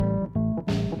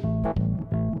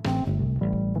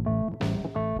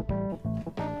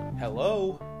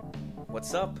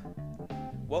What's up?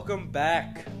 Welcome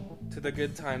back to the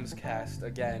Good Times cast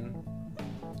again.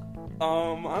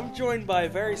 I'm joined by a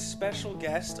very special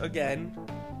guest again.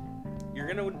 You're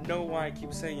gonna know why I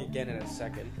keep saying again in a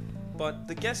second. But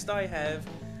the guest I have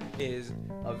is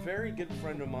a very good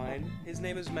friend of mine. His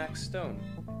name is Max Stone.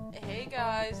 Hey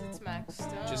guys, it's Max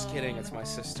Stone. Just kidding, it's my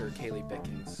sister, Kaylee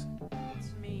Bickings.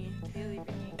 It's me, Kaylee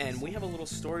Bickings. And we have a little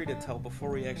story to tell before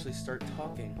we actually start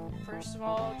talking. First of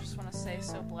all, just want to say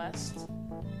so blessed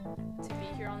to be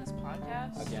here on this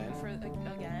podcast. Again?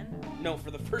 Again? No, for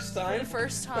the first time. For the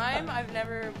first time, I've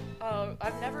never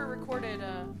recorded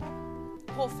a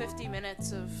whole 50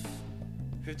 minutes of...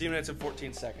 50 minutes and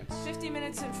 14 seconds. 50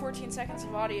 minutes and 14 seconds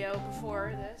of audio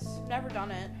before this. Never done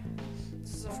it.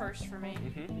 This is a first for me.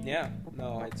 Mm-hmm. Yeah.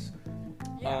 No, it's...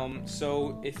 Yeah.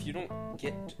 So if you don't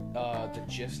get the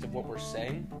gist of what we're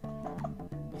saying,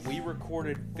 we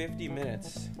recorded 50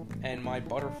 minutes and my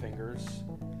Butterfingers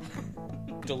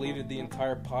deleted the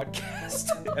entire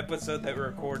podcast episode that we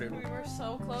recorded. We were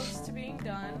so close to being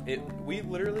done. We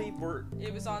literally were...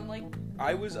 It was on, like...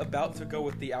 I was about to go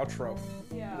with the outro.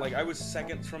 Yeah. Like, I was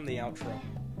seconds from the outro.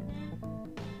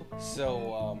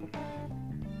 So,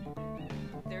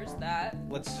 There's that.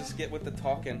 let's just get with the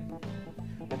talking.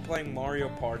 We're playing Mario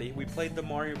Party. We played the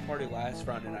Mario Party last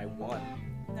round and I won.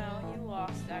 No, you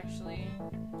lost, actually.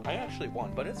 I actually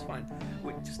won, but it's fine.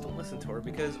 Wait, just don't listen to her,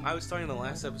 because I was talking in the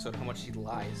last episode how much she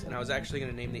lies, and I was actually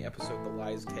going to name the episode The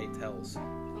Lies Kay Tells.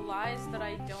 The lies that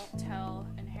I don't tell,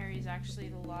 and Harry's actually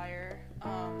the liar.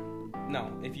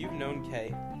 No, if you've known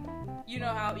Kay, You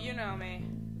know me.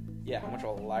 yeah, how much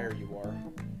of a liar you are.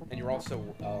 And you're also,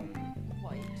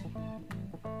 White.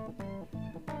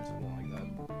 something like that.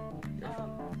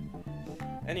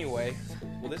 Anyway,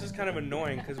 well, this is kind of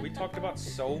annoying, because we talked about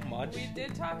so much. We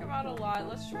did talk about a lot.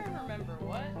 Let's try and remember,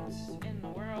 what in the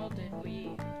world did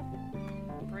we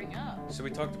bring up? So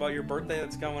we talked about your birthday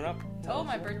that's coming up. Oh,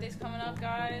 my birthday's coming up,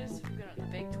 guys. We're gonna the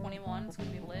big 21. It's gonna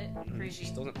be lit. Crazy. She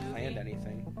still hasn't movie. planned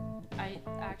anything. I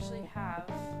actually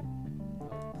have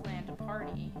planned a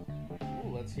party.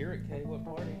 Ooh, let's hear it, Kay. What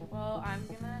party? Well, I'm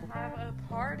gonna have a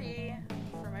party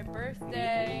for my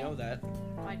birthday. We know that.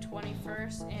 My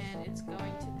 21st, and it's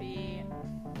going to be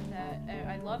that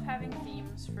I love having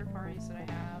themes for parties that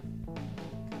I have,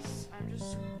 because I'm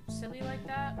just silly like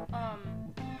that.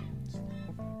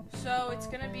 So it's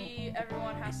gonna be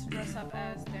everyone has to dress up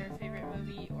as their favorite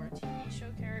movie or TV show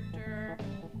character.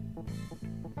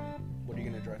 What are you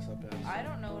going to dress up as? I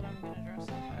don't know what I'm gonna dress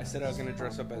up as. I said I was going to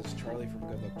dress up as Charlie from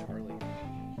Good Luck Charlie.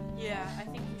 Yeah, I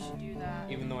think we should do that.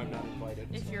 Even though I'm not invited.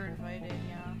 If you're invited,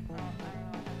 yeah. I don't know.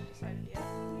 I haven't decided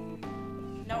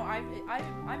yet. No,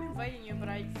 I'm inviting you, but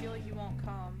I feel like you won't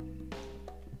come.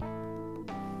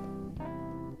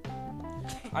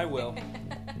 I will.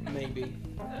 Maybe.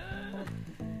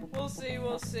 We'll see.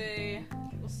 We'll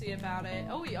see about it.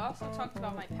 Oh, we also talked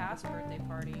about my past birthday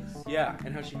parties. Yeah,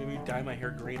 and how she made me dye my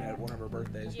hair green at one of her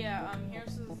birthdays. Yeah.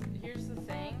 Here's the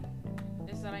thing,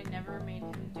 is that I never made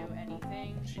him do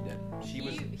anything. She did.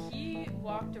 He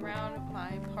walked around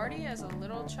my party as a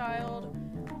little child,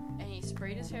 and he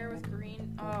sprayed his hair with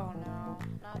green. Oh no,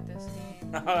 not this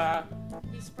game.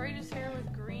 He sprayed his hair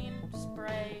with green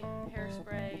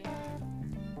hairspray,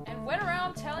 and went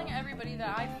around telling everybody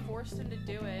that I forced him to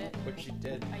do it. But she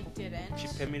did. I didn't. She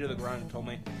pinned me to the ground and told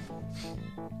me.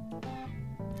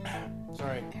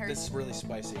 Sorry, Harry- this is really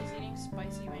spicy. He's eating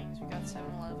spicy wings. We got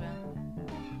 7-Eleven.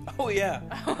 Oh yeah.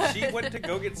 She went to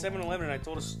go get 7-Eleven and I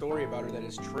told a story about her that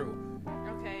is true.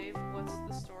 Okay, what's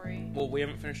the story? Well, we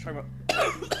haven't finished talking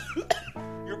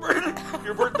about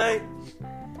your birthday.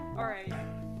 Alright.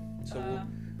 So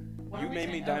what you are we made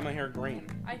me saying? dye Oh, my hair green.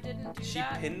 I didn't do She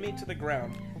that. pinned me to the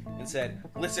ground and said,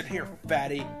 "Listen here,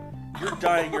 fatty. You're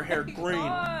dyeing your hair Oh my green."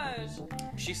 Gosh.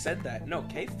 She said that. No,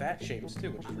 Kay fat shames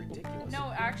too, which is ridiculous.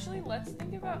 No, actually, let's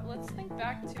think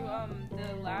back to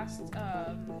the last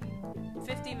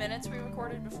 50 minutes we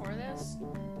recorded before this,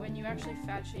 when you actually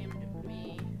fat shamed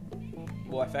me.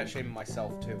 Well, I fat shamed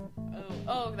myself too.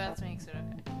 Oh, that makes it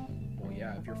okay. Well,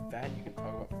 yeah, if you're fat, you can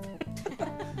talk about.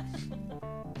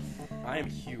 I am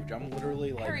huge. I'm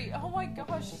literally like. Harry, oh my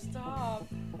gosh, stop.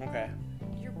 Okay.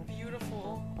 You're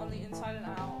beautiful on the inside and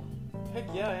out. Heck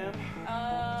yeah, I am.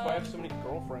 That's why I have so many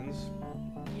girlfriends.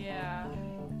 Yeah.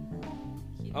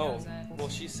 He Oh, doesn't. well,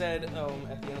 she said at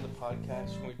the end of the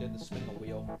podcast when we did the spin the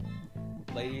wheel,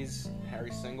 ladies,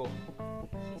 Harry's single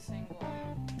He's single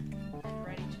and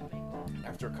ready to mingle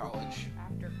after college.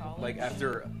 after college. Like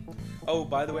after. Oh,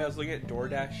 by the way, I was looking at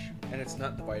DoorDash, and it's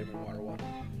not the vitamin water one.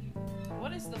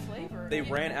 What is the flavor? They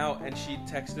ran out, and she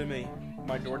texted me.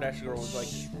 My DoorDash girl was like,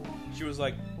 she was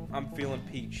like, I'm feeling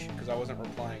peach because I wasn't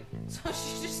replying. So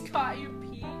she just got you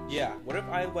peach? Yeah. What if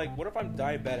I'm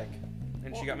diabetic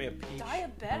and she got me a peach?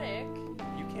 Diabetic?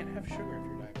 You can't have sugar if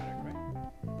you're diabetic,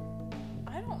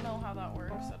 right? I don't know how that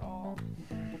works at all.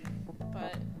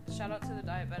 But shout out to the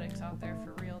diabetics out there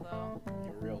for real though.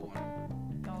 The real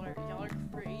one. Y'all are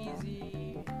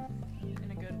crazy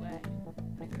in a good way.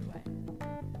 In a good way.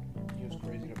 He was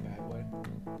crazy in a bad way.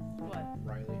 What?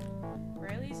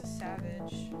 Riley's a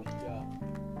savage. Yeah.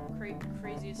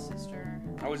 Craziest sister.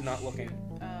 I was not looking.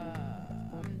 I'm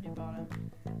gonna do bottom.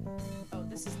 Oh,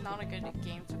 this is not a good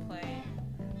game to play.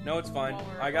 No, it's fine.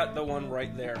 I got the one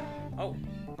right there. Oh,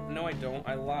 no, I don't.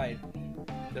 I lied.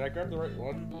 Did I grab the right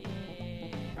one? Yeah.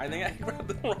 I think I grabbed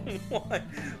the wrong one.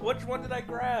 Which one did I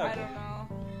grab? I don't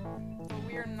know. But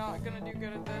we are not gonna do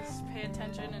good at this. Pay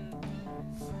attention and.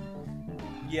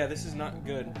 Yeah, this is not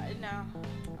good. No,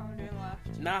 I'm doing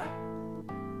left.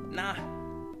 Nah.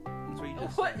 That's what you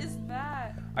just What said. is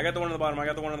that? I got the one on the bottom. No,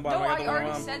 I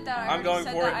already said that. I'm going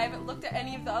for it. I haven't looked at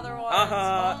any of the other ones.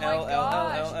 Uh-huh. Oh my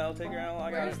gosh. L. Take your L.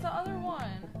 I got Where's it. the other one?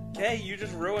 Okay, you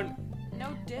just ruined.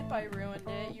 No dip, I ruined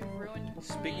it. You ruined it.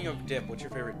 Speaking of dip, what's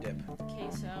your favorite dip?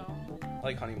 queso. I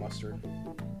like honey mustard.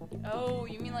 Oh,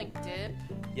 you mean like dip?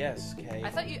 Yes, Kay. I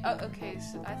thought you. Okay,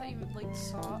 so I thought you meant like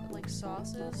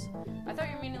sauces. I thought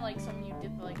you were meaning like something you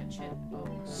dip like a chip. Oh.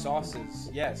 Sauces.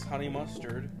 Yes, honey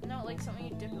mustard. No, like something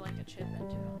you dip like a chip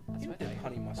into. That's You what I dip thought.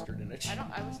 honey mustard in a chip.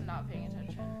 I was not paying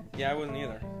attention. Yeah, I wasn't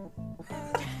either.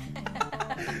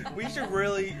 We should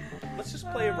really. Let's just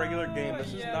play a regular game.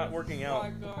 This is not working out.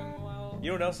 Not going well. You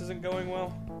know what else isn't going well?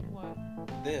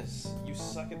 What? This. You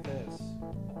suck at this.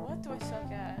 What do I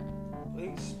suck at?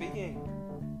 Speaking.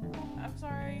 I'm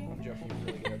sorry. I'm joking. You're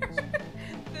really good at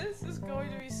this. This is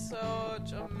going to be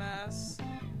such a mess.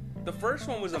 The first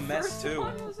one was a mess too. The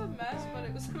first one was a mess, but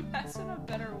it was a mess in a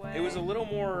better way. It was a little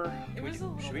more.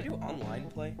 Should we do online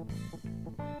play?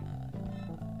 I don't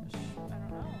know.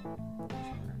 Sure.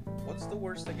 What's the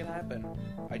worst that could happen?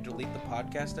 I delete the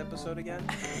podcast episode again?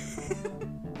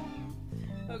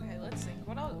 Okay, let's think.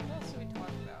 What else did we talk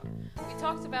about? We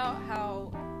talked about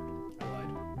how I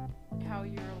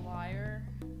lied. you're a liar.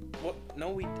 What? No,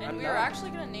 we. And I'm we not. were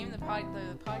actually gonna name the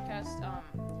podcast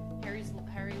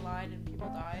Harry lied and people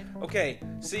died. Okay,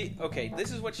 see,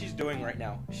 this is what she's doing right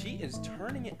now. She is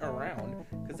turning it around,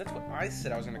 because that's what I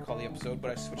said I was going to call the episode,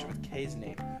 but I switched it with Kay's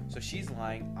name. So she's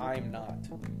lying, I'm not.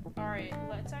 Alright,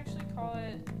 let's actually call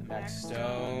it Max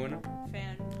Stone.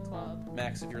 Fan Club.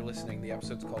 Max, if you're listening, the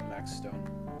episode's called Max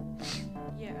Stone.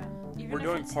 Yeah. Even We're if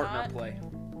doing it's partner not, play.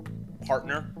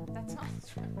 Partner? That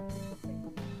sounds right.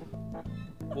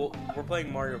 Well, we're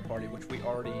playing Mario Party, which we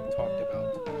already talked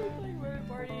about. We're playing Mario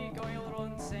Party, going a little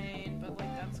insane, but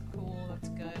like that's cool, that's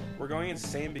good. We're going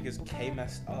insane because Kay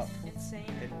messed up. Insane.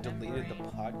 And deleted the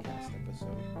podcast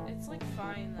episode. It's like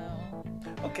fine though.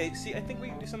 Okay, see, I think we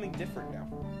can do something different now.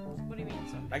 What do you mean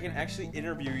something? I can actually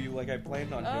interview you like I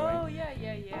planned on Oh, doing.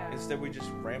 yeah. Instead, we just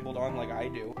rambled on like I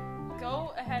do.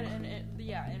 Go ahead and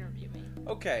interview me.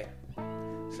 Okay,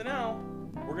 so now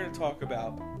we're gonna talk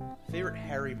about favorite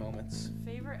Harry moments.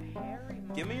 Favorite Harry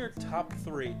moments? Give me your top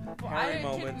 3 Well, Harry I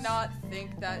moments. cannot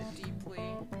think that deeply.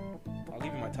 I'll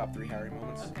give you my top 3 Harry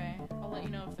moments. Okay, I'll let you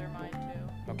know if they're mine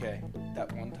too. Okay,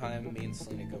 that one time me and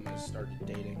Selena Gomez started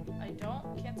dating.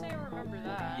 Can't say I remember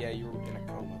that. Yeah, you were in a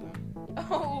coma then.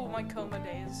 Oh, my coma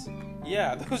days.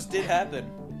 Yeah, those did happen.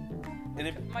 And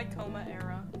if My coma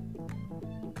era.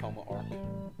 coma arc.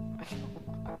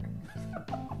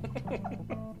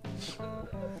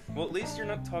 Well, at least you're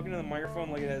not talking to the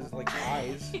microphone like it has like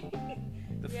eyes.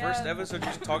 The first episode,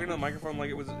 just talking to the microphone like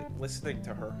it was listening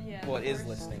to her. Yeah. Well, it is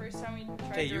listening. First time we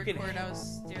tried Okay, to you can- record, I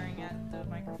was staring at the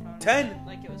microphone. 10!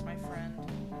 Like it was my friend.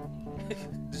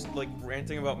 Just like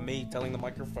ranting about me telling the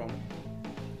microphone.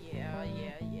 Yeah.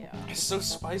 It's so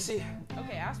spicy.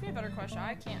 Okay, ask me a better question.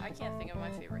 I can't think of my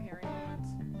favorite Harry moments.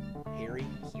 Harry?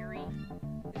 Harry.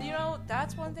 You know,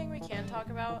 that's one thing we can talk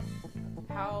about.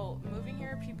 How moving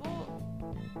here, people...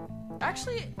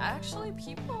 Actually,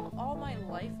 people all my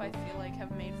life, I feel like,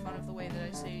 have made fun of the way that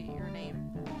I say your name.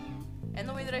 And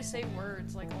the way that I say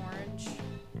words, like orange.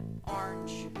 Or,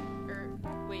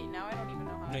 wait, now I don't even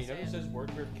know how No, to you say never it. says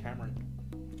word weird Cameron.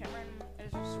 Cameron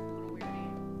is just a little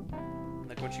weirdy.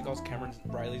 Like when she calls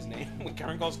Riley's name. When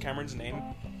Cameron calls Cameron's name.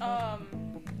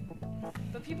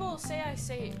 But people say I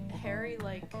say Harry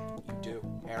like... You do.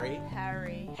 Harry?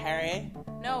 Harry.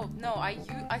 No,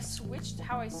 I switched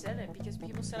how I said it because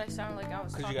people said I sounded like I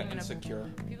was Because talking you got in insecure.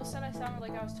 People said I sounded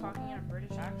like I was talking in a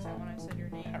British accent when I said your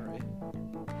name.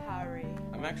 Harry.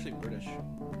 I'm actually British.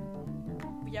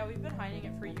 Yeah, we've been hiding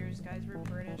it for years, guys. We're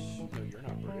British. No, you're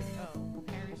not British. Oh,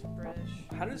 Harry's British.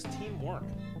 How does team work?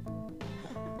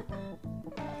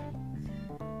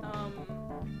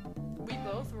 We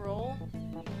both roll,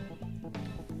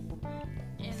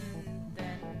 and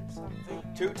then something.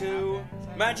 2-2.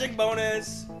 happens. Matching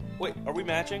bonus. Wait, are we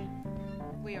matching?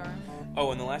 We are.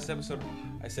 Oh, in the last episode,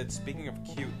 I said, speaking of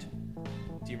cute,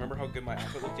 do you remember how good my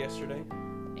outfit looked yesterday?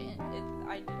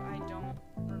 I don't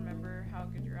remember how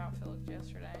good your outfit looked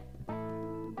yesterday. Wait,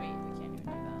 we can't even do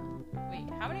that. Wait,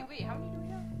 how many do we have?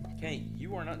 Okay,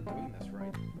 you are not doing this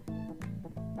right.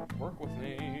 Work with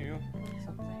me.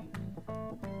 Something.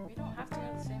 We don't have to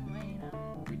go the same way, you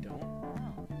know? We don't?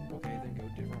 No. Okay, then go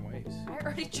different ways. I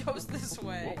already chose this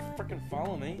way. Well, frickin'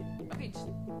 follow me. Okay, just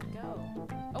go.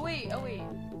 Oh wait.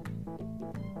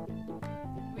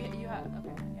 You have.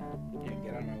 Okay, yeah. Yeah,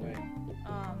 get out of my way.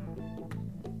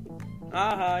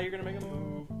 Aha, you're gonna make a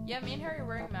move. Yeah, me and Harry are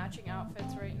wearing matching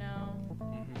outfits right now.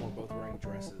 We're both wearing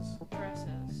dresses.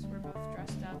 We're both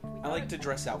dressed up. I like to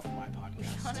dress out for my We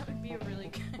thought podcast. it would be a really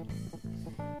good.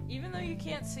 Even though you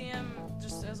can't see him,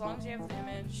 just as long as you have the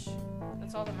image,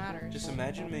 that's all that matters. Just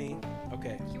imagine me.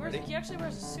 Okay. He actually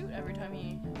wears a suit every time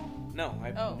he. No,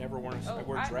 I've never worn a suit. I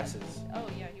wear dresses. Oh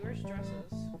yeah, he wears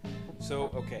dresses. So,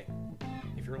 okay.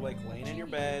 If you're like laying in your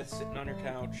bed, sitting on your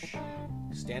couch,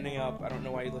 standing up. I don't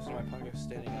know why you listen to my podcast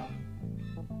standing up.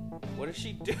 What is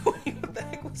she doing? What the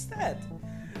heck was that?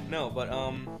 No, but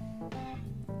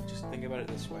just think about it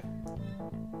this way.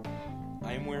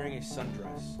 I am wearing a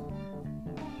sundress.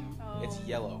 Oh. It's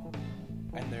yellow,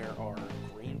 and there are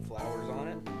green flowers on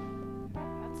it.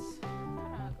 That's kind of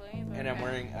ugly. But And I'm okay.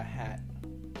 wearing a hat.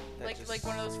 that Like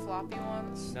one of those floppy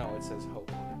ones. No, it says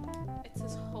Hope on It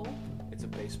says Hope. it. It's a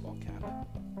baseball cap.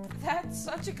 That's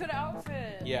such a good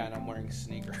outfit. Yeah, and I'm wearing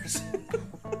sneakers.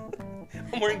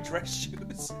 I'm wearing dress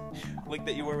shoes, like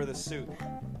that you wear with a suit.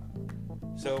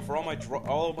 So for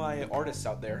all of my artists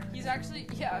out there, He's actually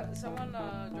someone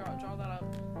draw that up.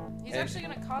 He's And- actually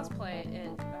gonna cosplay it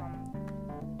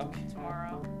okay,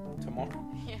 tomorrow. tomorrow.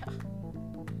 Yeah.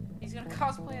 He's gonna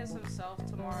cosplay as himself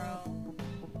tomorrow.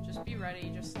 Just be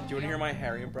ready. Just Do you want to hear my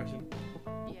Harry impression?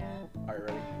 Yeah. Are you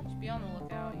ready? Just be on the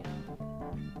lookout. You know.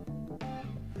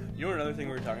 You know another thing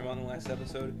we were talking about in the last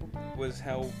episode was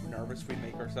how nervous we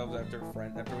make ourselves after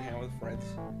we hang out with friends.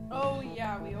 Oh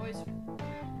yeah, we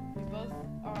both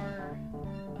are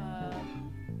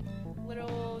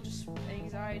little just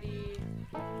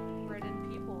anxiety-ridden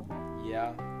people,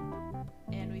 Yeah.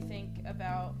 and we think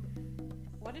about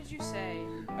what did you say?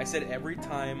 I said every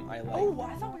time I I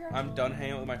thought we were. I'm done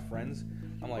hanging out with my friends,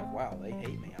 I'm like, wow, they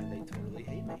hate me. They totally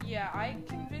hate me. Yeah, I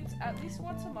convince at least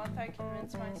once a month. I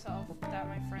convince myself that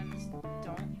my friends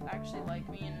don't actually like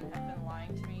me and have been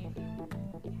lying to me.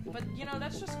 But you know,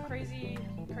 that's just crazy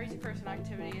person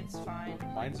activity. It's fine.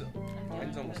 Mine's I'm dealing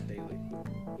with almost it. daily.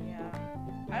 Yeah.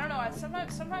 I don't know.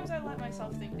 Sometimes I let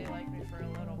myself think they like me for a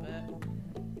little bit.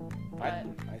 But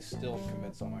I still am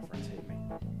convinced all my friends hate me.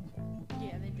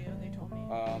 yeah, they do. They told me.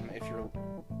 If you're,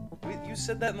 you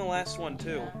said that in the last one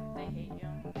too. Yeah, they hate you.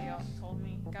 They also told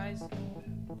me, guys.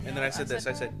 And then I said this.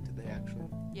 I said, did they actually?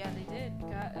 Yeah, they did.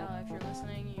 If you're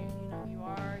listening, you know you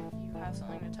are. If you have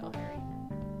something to tell Harry,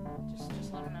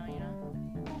 just let him know.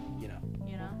 You know.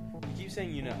 You know. You keep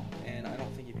saying you know, and I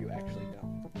don't think if you actually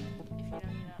know. If you know,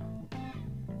 you know.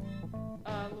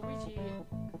 Luigi,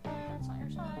 that's not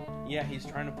your side. Yeah, he's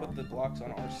trying to put the blocks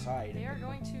on our side. They are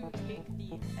going to take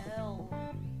the L.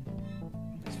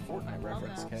 It's Fortnite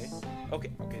reference, okay? Us.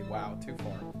 Okay, wow, too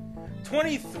far.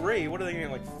 23? What are they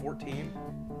getting, like 14?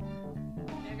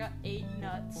 They got 8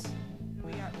 nuts. And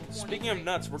we got 23. Speaking of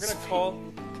nuts, we're gonna call.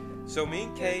 So me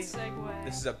and Kay, Good segue.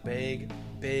 this is a big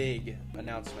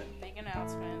announcement. Big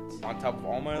announcement. On top of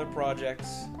all my other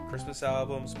projects, Christmas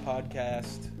albums,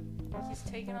 podcast. He's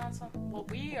taking on something. Well,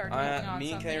 we are taking on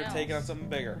me and something Kay are taking on something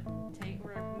bigger.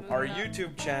 We're moving Our up.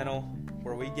 YouTube channel,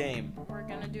 where we game, We're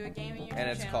gonna do a gaming YouTube and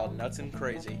it's channel. called Nuts and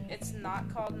Crazy. It's not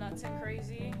called Nuts and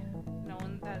Crazy. No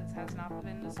one that has not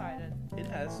been decided. It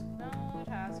has. No, it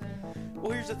hasn't.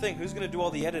 Well, here's the thing: who's gonna do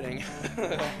all the editing?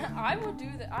 I would do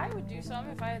that. I would do some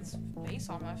if I had space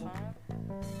on my phone.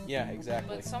 Yeah,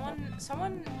 exactly. But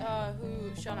someone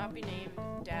who shall not be named,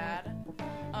 Dad.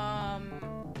 Well,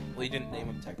 you didn't name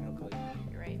him technically.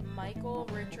 You're right. Michael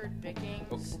Richard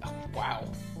Bickings. Oh, wow.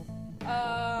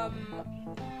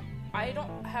 I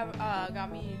don't have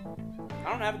got me I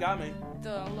don't have got me.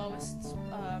 the lowest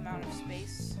amount of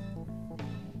space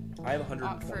I have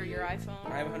 120 for your iPhone.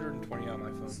 I have 120 on my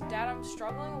phone. Dad, I'm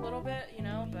struggling a little bit, you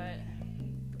know, but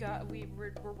we're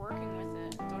working with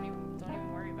it. Don't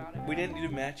even worry about it. We didn't do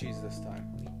matchies this time.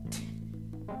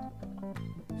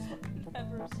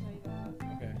 Never say that.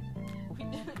 Okay. We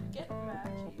didn't get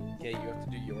matches. Okay, you have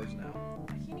to do yours now.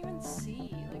 I can't even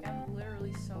see. Like, I'm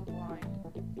literally so blind.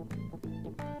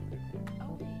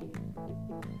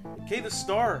 Okay, the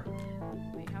star.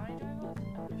 Wait, how many do I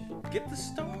have? Oh, shit. Get the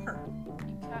star.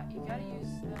 You gotta use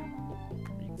them all.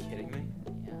 Are you kidding me?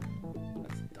 Yeah.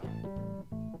 That's dumb.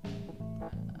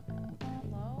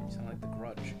 Hello? You sound like the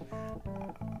Grudge.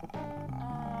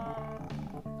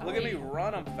 Oh, Look at me wait.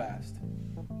 run, I'm fast.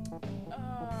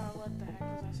 What the heck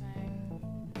was I saying?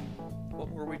 What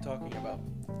were we talking about?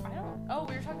 I don't. Oh,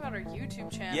 we were talking about our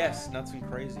YouTube channel. Yes, Nuts and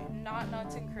Crazy. Not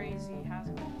Nuts and Crazy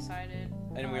hasn't been decided.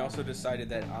 And we also decided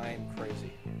that I'm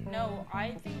crazy. No,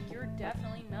 I think you're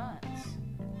definitely nuts.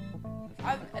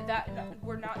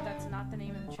 That's not the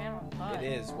name of the channel. But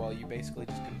It is. Well, you basically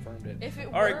just confirmed it. if it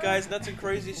All right, were- guys, Nuts and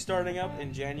Crazy starting up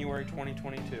in January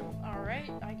 2022. All right,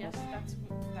 I guess that's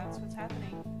what's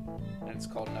happening. And it's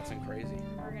called Nuts and Crazy.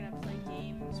 We're gonna play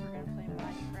games. We're gonna play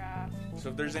Minecraft. So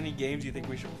if there's any games you think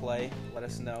we should play, let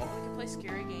us know. We can play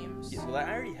scary games. Yeah, well, I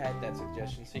already had that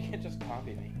suggestion, so you can't just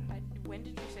copy me. When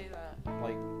did you say that?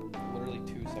 Like, literally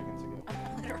 2 seconds ago.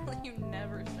 Literally, you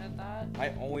never said that. I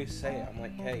always say it. I'm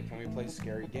like, hey, can we play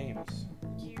scary games?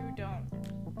 You don't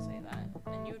say that,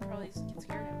 and you would probably get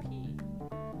scared and pee.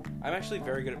 I'm actually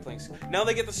very good at playing. Now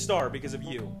they get the star because of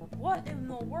you. What in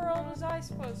the world was I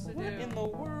supposed to do? What in the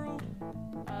world?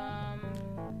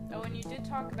 Oh, and you did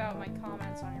talk about my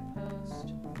comments on your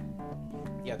post.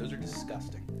 Yeah, those are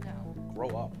disgusting. No. Grow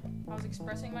up. I was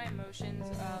expressing my emotions.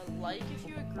 Like, if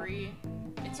you agree,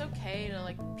 it's okay to,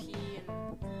 like, pee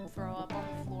and throw up on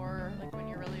the floor, like, when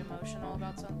you're really emotional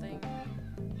about something.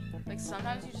 Like,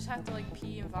 sometimes you just have to, like,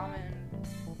 pee and vomit and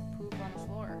poop on the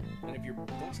floor. And if you're,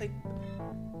 don't say.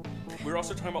 We're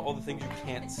also talking about all the things you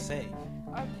can't say.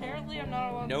 Apparently, I'm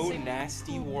not allowed to No say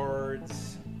nasty poop.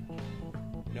 words.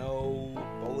 No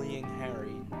bullying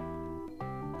Harry.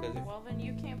 Because if Well, then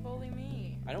you can't bully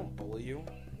me. I don't bully you.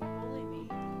 You bully me.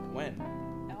 When?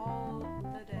 All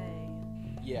the day.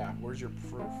 Yeah. Where's your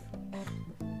proof?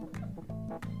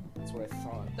 That's what I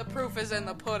thought. The proof is in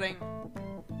the pudding.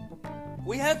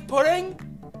 We have pudding.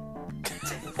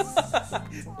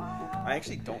 I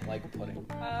actually don't like pudding.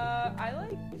 I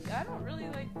don't really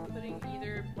like pudding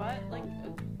either, but, like,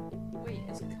 wait,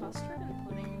 is custard and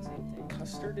pudding the same thing?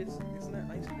 Custard isn't that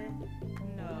ice cream?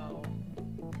 No.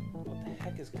 What the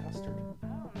heck is custard? I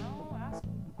don't know, ask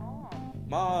Mom.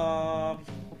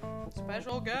 Mom,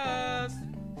 Special guest!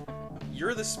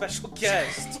 you're the special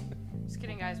guest. Just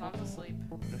kidding, guys, Mom's asleep.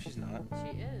 No, she's not.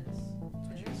 She is. That's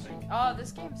what you think. Oh,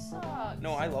 this game sucks.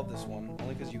 No, I love this one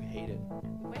only because you hate it.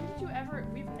 When did you ever?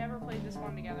 We've never played this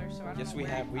one together, so I don't know. Yes, we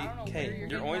where, have. I don't know where Okay, you're you're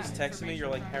getting always that texting me. You're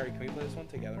like, information Harry, can we play this one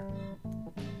together?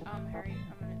 from. Harry,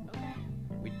 I'm gonna. Okay.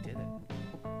 We did it.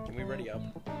 Can we ready up?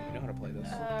 We know how to play this.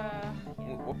 Yeah.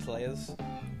 What players?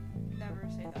 Never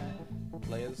say that.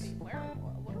 Players? Wait,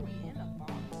 what are we in a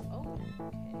box? Oh,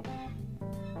 okay.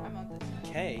 I'm on this side.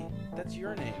 K. That's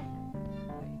your name.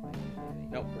 Wait.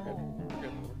 Nope, we're good. Oh. We're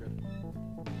good. We're good.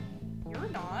 You're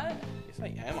not. Yes, I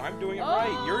am. I'm doing it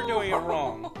right. You're doing it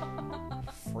wrong.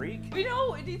 Freak. We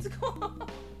know it needs to go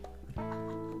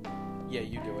on. Yeah,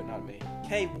 you do it, not me.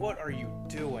 Kay, what are you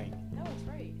doing? No, it's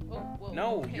right. Whoa.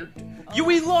 No, okay. you're. Oh.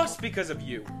 We lost because of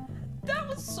you. That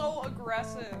was so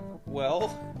aggressive.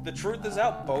 Well, the truth is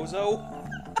out, bozo.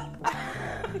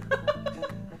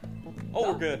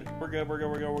 Oh, we're good. We're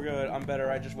good. I'm better.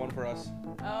 I just won for us.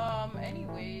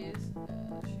 Anyways.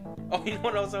 Oh, you know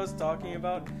what else I was talking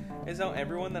about? Is how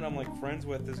everyone that I'm like friends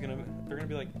with they're gonna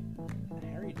be like,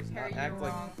 Harry does Harry, not act you're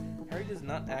like wrong. Harry does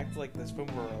not act like this when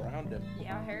we're around him.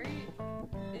 Yeah, Harry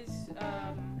is,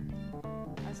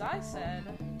 as I said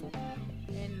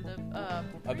in the,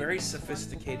 A very previous one,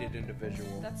 sophisticated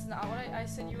individual. That's not what I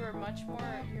said. You're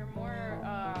more,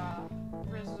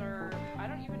 reserved. I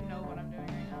don't even know what I'm doing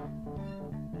right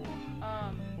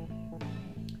now.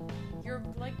 You're,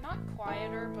 like, not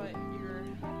quieter, but you're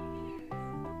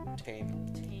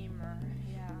Tame. tamer,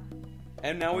 yeah.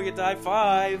 And now we get to high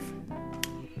five.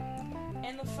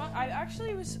 And the fun,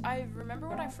 I remember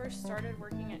when I first started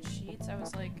working at Sheets, I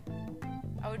was like,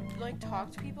 I would, like,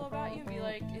 talk to people about you and be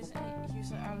like, isn't he,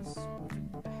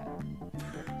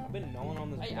 I've been gnawing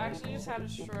on this. I actually just had a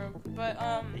stroke, but,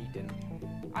 You didn't.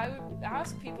 I would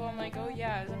ask people, I'm like, oh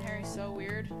yeah, isn't Harry so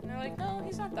weird? And they're like, no,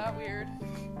 he's not that weird.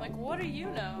 I'm like, what do you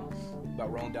know?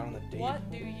 About rolling down on the date. What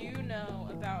do you know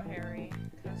about Harry?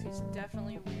 Because he's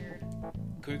definitely weird.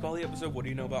 Could we call the episode "What Do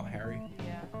You Know About Harry"?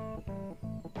 Yeah.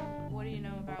 What do you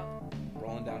know about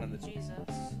Rolling down on the Jesus?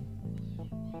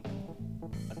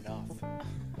 Enough.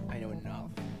 I know enough.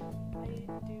 I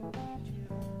do too.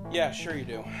 Yeah, sure you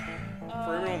do.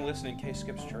 For everyone listening, Kay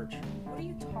skips church. What are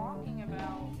you talking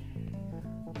about?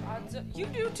 You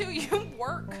do too. You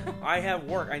work. I have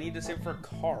work. I need to save for a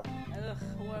car. Ugh,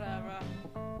 whatever.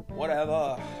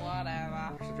 Whatever.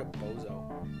 Whatever. You're such a bozo.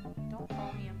 Don't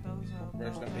call me a bozo.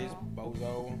 Rest in peace,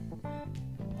 bozo.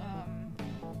 I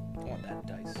want that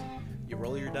dice. You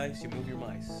roll your dice, you move your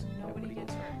mice. Nobody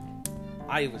gets hurt.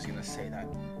 I was gonna say that.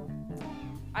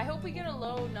 I hope we get a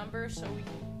low number so we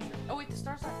can... Oh wait, the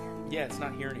star's not here. Yeah, it's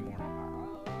not here anymore.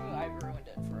 I ruined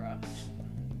it for us.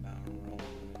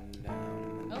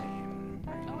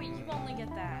 Oh wait, you only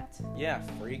get that. Yeah,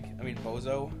 freak. I mean,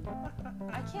 bozo.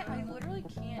 I literally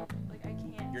can't. Like, I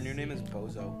can't. Your new name is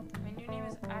Bozo. My new name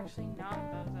is actually not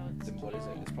Bozo. It's Then what is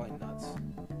it? It's probably nuts.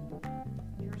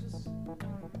 Yours is...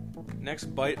 Next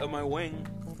bite of my wing.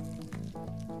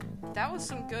 That was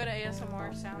some good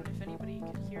ASMR sound, if anybody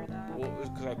could hear that. Well, it was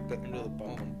because I bit into the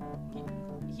bone.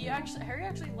 Harry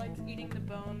actually likes eating the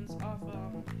bones off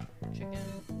chicken.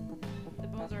 The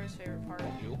bones are his favorite part.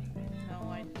 You? No,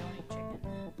 I don't eat chicken.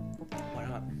 Why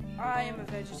not? I am a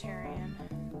vegetarian.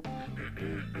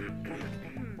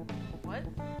 What?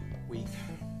 Weak.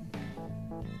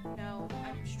 No,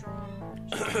 I'm strong.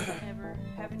 Never.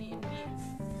 Haven't eaten meat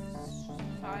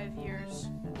in 5 years.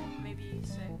 Maybe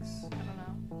 6. I don't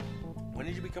know. When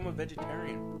did you become a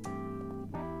vegetarian? 5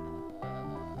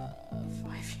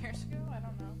 years ago? I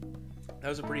don't know. That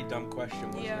was a pretty dumb question,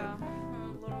 wasn't Yeah. it? A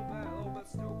little bit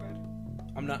stupid.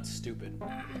 I'm not stupid.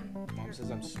 Mom says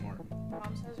I'm smart.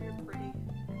 Mom says you're pretty.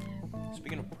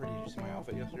 Speaking of pretty, did you see my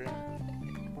outfit yesterday?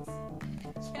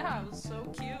 Yeah, it was so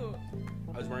cute.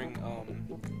 I was wearing,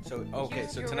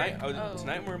 tonight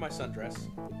I'm wearing my sundress.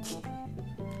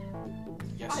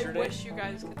 Yesterday, I wish you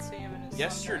guys could see him in his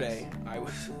yesterday, I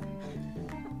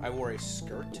wore a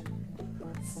skirt.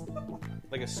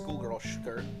 Like a schoolgirl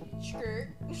skirt. Skirt.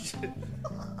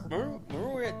 Remember we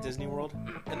were at Disney World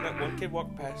and that one kid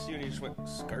walked past you and he just went,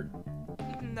 skirt?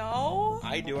 No.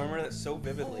 I do. I remember that so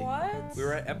vividly. What? We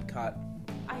were at Epcot.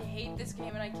 I hate this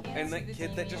game and I can't And see that the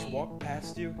kid that just DVD. walked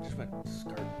past you just went,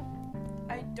 skirt.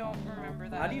 I don't remember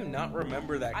that. How do you not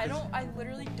remember that? I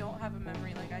literally don't have a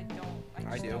memory. Like, I just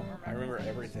do. don't I remember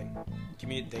everything. Give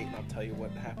me a date and I'll tell you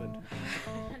what happened.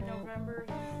 November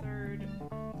 3rd,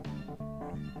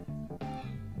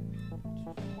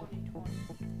 2020.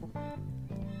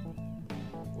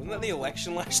 Wasn't that the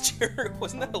election last year?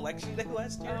 Wasn't that election day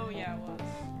last year? Oh, yeah, it was.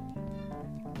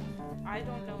 I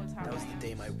don't know what's happening. That was the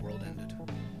day my world ended.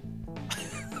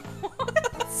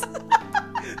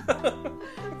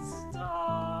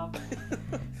 Stop.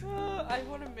 I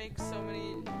want to make so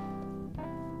many.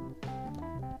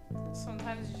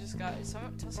 Sometimes you just got.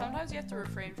 Sometimes you have to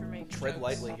refrain from making. Tread jokes.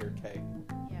 lightly here, Kay.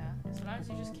 Yeah. Sometimes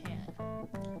you just can't.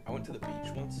 I went to the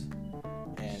beach once.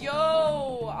 And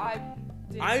Yo, I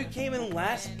came in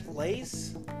last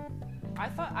place. I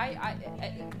thought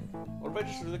What if I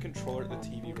just threw the controller at the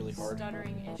TV really hard?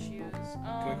 Stuttering issues.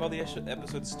 Can we call the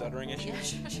episode Stuttering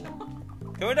Issues? Yeah, sure.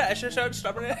 Can we do episode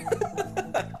Stuttering? I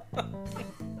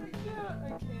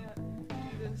can't do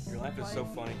this. Your laugh is so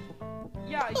funny.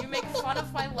 Yeah, you make fun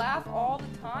of my laugh all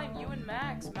the time. You and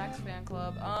Max Fan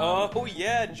Club. Oh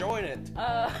yeah, join it.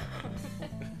 We're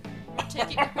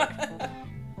taking.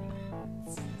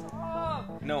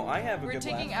 Stop. No, I have a We're good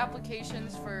taking laugh.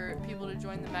 applications for people to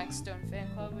join the Max Stone Fan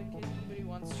Club in case anybody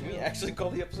wants to. Can we actually call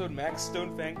the episode Max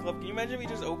Stone Fan Club? Can you imagine if he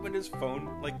just opened his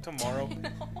phone like tomorrow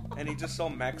and he just saw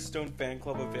Max Stone Fan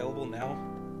Club available now?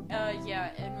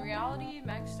 Yeah. In reality,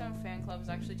 Max Stone Fan Club is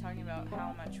actually talking about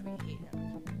how much we hate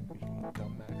him. How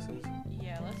dumb Max is.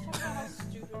 Yeah, let's talk about how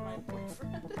stupid my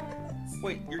boyfriend is.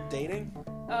 Wait, you're dating?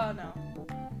 Oh no.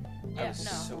 I Yeah, was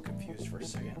no. so confused for a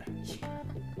second.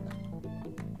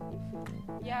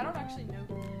 Yeah, I don't actually know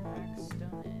who Max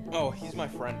Stone is. Oh, he's my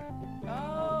friend.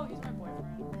 Oh, he's my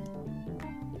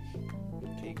boyfriend.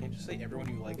 Okay, you can't just say everyone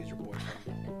you like is your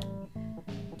boyfriend.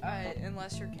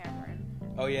 Unless you're Cameron.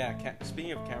 Oh yeah,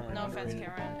 speaking of Cameron, No offense,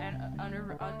 underrated. Cameron. And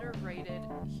underrated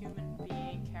human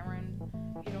being. Cameron,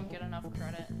 you don't get enough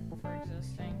credit for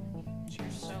existing. You're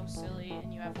so silly,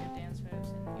 and you have good dance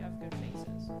moves, and you have good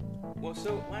faces. Well,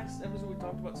 so last episode we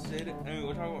talked about Sid. I mean, we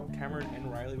were talking about Cameron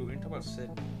and Riley, but we didn't talk about Sid.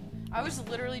 I was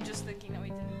literally just thinking that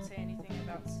we didn't say anything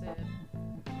about Sid.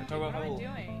 I talked about What am I how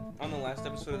doing? on the last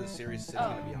episode of the series, Sid's Oh.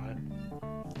 gonna be on it.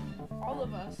 All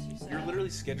of us, you said. You're literally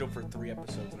scheduled for 3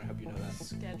 episodes, and I hope you know that.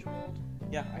 scheduled.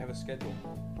 Yeah, I have a schedule.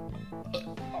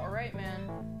 Alright, man.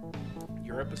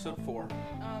 You're episode 4.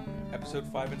 Episode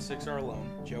 5 and 6 are alone.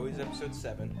 Joey's episode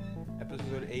 7.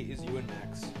 Episode 8 is you and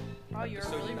Max. Oh, you're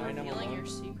Episode really 9 I'm revealing alone. your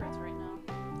secrets right now.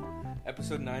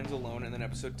 Episode 9 is alone, and then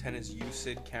episode 10 is you,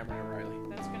 Sid, Cameron, and Riley.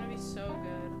 That's gonna be so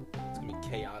good. It's gonna be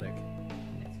chaotic.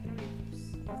 It's gonna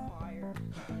be fire.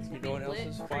 It's You gonna know what be else lit,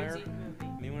 is fire? crazy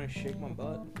movie. Me when I shake my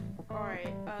butt.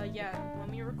 Alright, yeah, when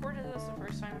we recorded this the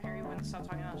first time, Harry went to stop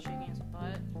talking about shaking his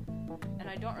butt. And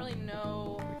I don't really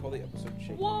know. Can we call the episode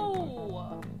Shaking?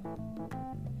 Whoa!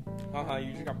 Haha,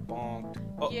 you just got bonked.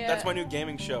 Oh, Yeah. that's my new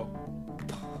gaming show.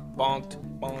 Bonked.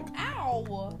 Bonk.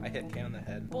 Ow! I hit K on the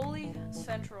head. Bully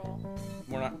Central.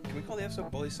 We're not. Can we call the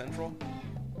episode Bully Central?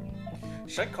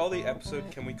 Should I call the episode?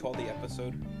 Can we call the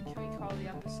episode? Can we call the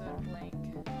episode blank?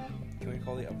 Can we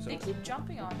call the episode? They keep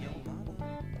jumping on me.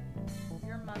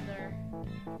 Your mother.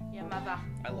 Yeah, mother.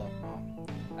 I love Mom.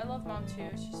 I love Mom too.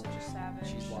 She's such a savage.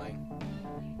 She's lying.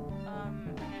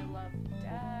 And I love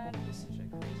Dad. He's such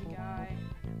a crazy guy.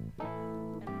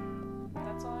 And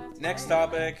that's all I have to Next say.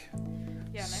 topic.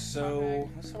 Yeah, next So, topic.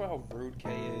 let's talk about how rude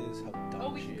Kay is, how dumb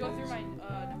Oh, we she can go is. through my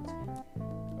notes.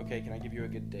 Okay, can I give you a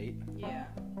good date? Yeah.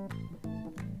 Okay.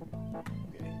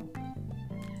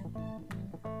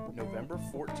 November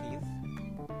 14th,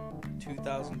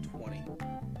 2020.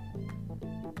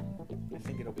 I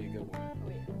think it'll be a good one.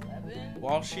 Wait, 11?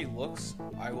 While she looks,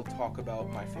 I will talk about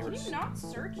my favorite... Can you not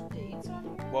search dates on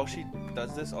here? While she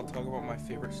does this, I'll talk about my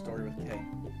favorite story with Kay.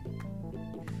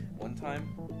 One time,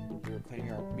 we were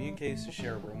cleaning our... Me and Kay used to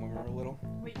share a room when we were little.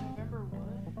 Wait, November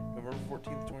what? November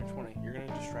 14th, 2020. You're gonna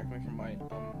distract me from my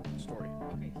story.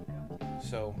 Okay, keep going.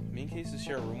 So, me and Kay used to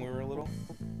share a room when we were little.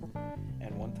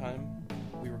 And one time,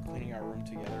 we were cleaning our room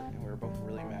together, and we were both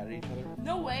really mad at each other.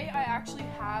 No way, I actually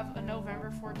have a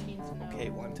November 14th note. Okay,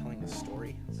 well, I'm telling the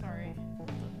story. Sorry.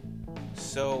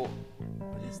 So,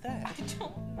 what is that? I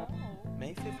don't know.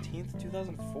 May 15th,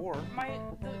 2004. My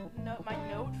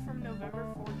note from November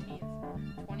 14th,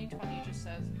 2020 just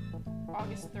says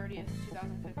August 30th,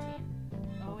 2015.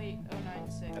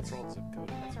 08096. That's our old zip code.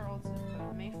 That's our old zip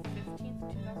code. May 15th,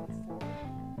 2004.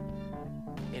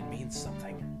 It means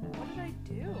something. What did I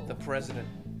do? The president.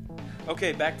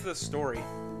 Okay, back to the story.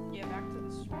 Yeah, back to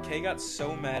the story. Kay got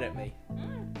so mad at me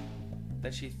Mm.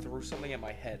 that she threw something at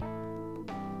my head. Do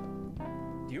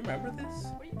you remember this?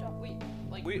 What are you talking? Wait,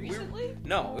 like We- recently?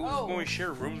 No, it was Oh. when we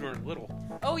shared rooms when we were little.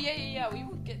 Oh yeah. We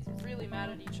would get really mad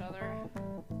at each other.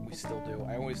 We still do.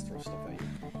 I always throw stuff at you.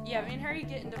 Yeah, me and Harry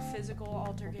get into physical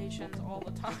altercations all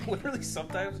the time. Literally,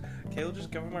 sometimes Kay will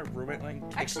just come in my room at night and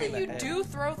kick me Actually, in the you head. do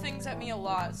throw things at me a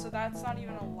lot, so that's not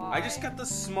even a lie. I just got the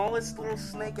smallest little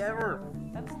snake ever.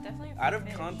 That's definitely a Out of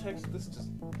fish. context, this just...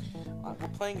 we're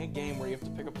playing a game where you have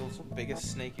to pick up the biggest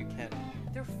snake you can.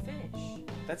 They're fish.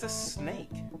 That's a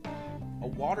snake. A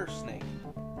water snake.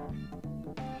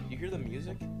 You hear the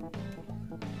music?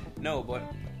 No, but...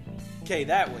 Okay,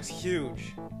 that was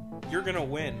huge. You're gonna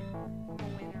win. I'm a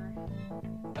winner.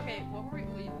 Okay, what were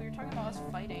we were talking about us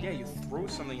fighting. Yeah, you threw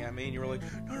something at me and you were like,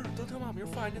 no, don't tell Mom, you're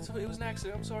fine. It was an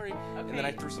accident, I'm sorry. Okay. And then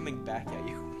I threw something back at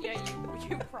you. Yeah,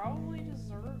 you probably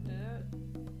deserved it.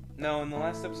 No, in the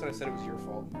last episode I said it was your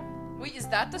fault. Wait, is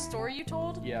that the story you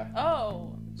told? Yeah.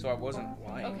 Oh. So I wasn't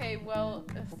lying. Okay, well,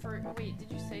 wait,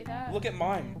 did you say that? Look at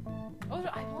mine. Oh,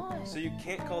 I won. So you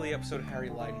can't call the episode Harry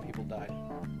Lied and People Died.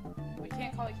 We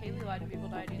can't call it Kaylee lied and people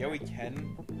died either. Yeah, we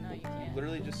can. No, you can't.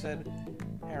 Literally just said,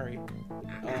 Harry.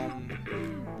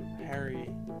 Harry.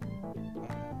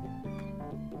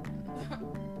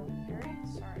 Harry?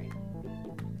 Sorry.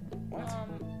 What?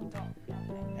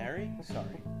 Nothing. Harry?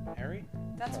 Sorry. Harry?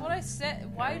 That's Sorry. what I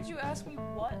said. Why did you ask me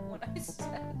what when I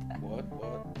said that? What?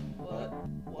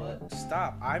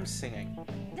 Stop. I'm singing.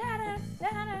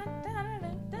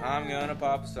 I'm gonna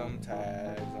pop some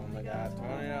tags. Only got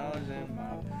 $20 in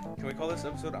my... Can we call this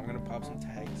episode I'm gonna pop some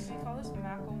tags? Can we call this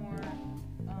Macklemore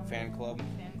Fan club.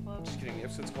 Fan club? Just kidding. The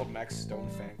episode's called Max Stone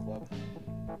Fan Club.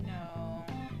 No.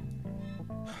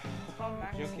 It's called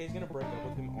Max. You know, Kay's gonna break up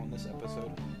with him on this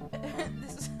episode.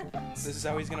 This This is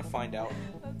how he's gonna find out.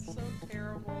 That's so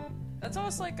terrible. That's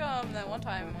almost like that one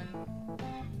time when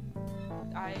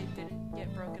I didn't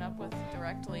get broken up with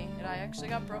directly, and I actually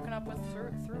got broken up with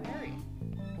through Harry.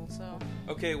 So.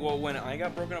 Okay, well, when I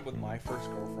got broken up with my first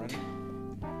girlfriend,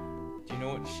 do you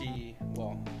know what she...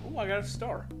 Well, ooh, I got a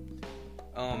star.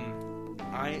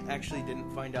 I actually didn't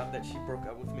find out that she broke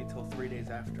up with me till 3 days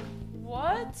after.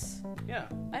 What? Yeah.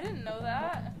 I didn't know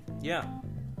that. Yeah.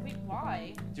 Wait,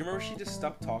 why? Do you remember she just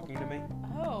stopped talking to me?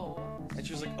 Oh. And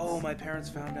she was like, oh, my parents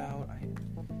found out.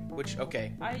 Which,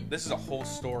 okay, this is a whole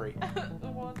story.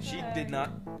 What the She heck? did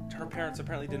not... Her parents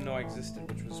apparently didn't know I existed,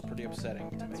 which was pretty upsetting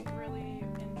to That's me. really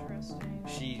interesting.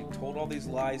 She told all these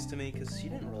lies to me because she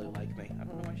didn't really like me. I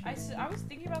don't know why she... I was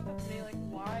thinking about that today, like,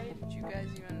 why did you guys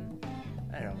even...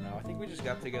 I don't know. I think we just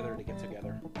got together to get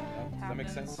together. You know? Does that make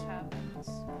sense? Happens.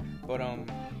 But,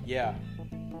 yeah.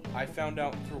 I found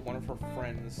out through one of her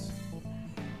friends.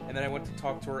 And then I went to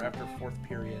talk to her after 4th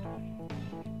period.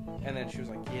 And then she was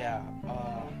like, yeah,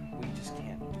 we just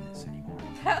can't do this anymore.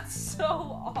 That's so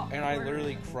awkward. And I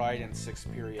literally cried in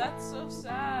 6th period. That's so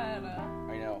sad.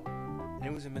 I know. And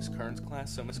it was in Miss Kern's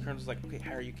class, so Miss Kern was like, okay,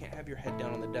 Harry, you can't have your head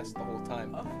down on the desk the whole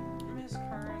time. Oh, Miss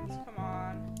Kearns, come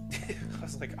on. I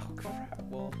was like, oh crap,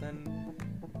 well then,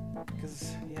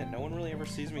 because, yeah, no one really ever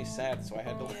sees me sad, so I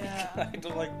had to,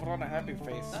 like, put on a happy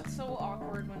face. That's so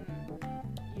awkward when,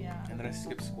 And then I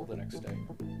skipped school the next day.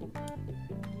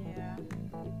 Yeah.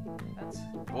 That's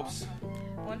Whoops. awesome.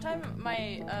 One time,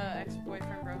 my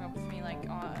ex-boyfriend broke up with me, like,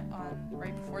 on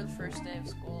right before the first day of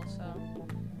school, so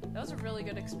that was a really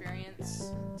good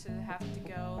experience to have to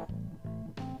go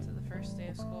to the first day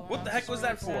of school. What the heck was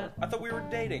that for? I thought we were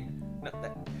dating. No,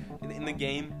 in the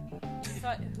game,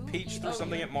 Peach threw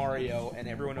something at Mario, and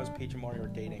everyone knows Peach and Mario are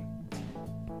dating.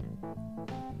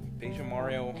 Peach and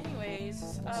Mario.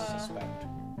 Anyways, suspect.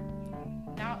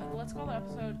 now let's call the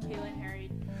episode Kayla and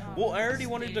Harry. Well, I already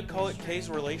wanted to call it Kay's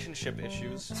relationship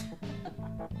issues.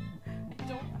 I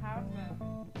don't have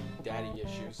them. Daddy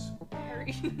issues.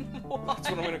 Harry, what? That's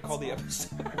what I'm gonna call the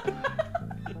episode.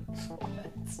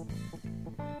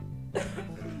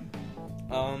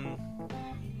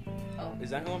 Is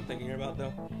that who I'm thinking about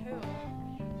though? Who?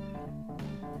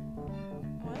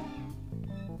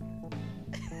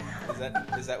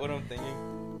 What? Is that what I'm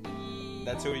thinking?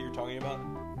 That's who you're talking about?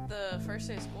 The first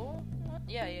day of school? What?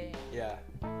 Yeah. Yeah.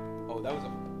 Oh,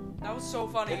 That was so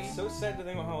funny. It's so sad to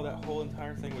think about how that whole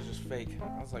entire thing was just fake.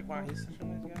 I was like, wow, he's such a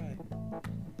nice guy.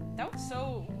 That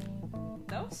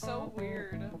was so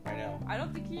weird. I know. I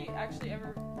don't think he actually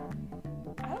ever.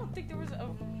 I don't think there was a.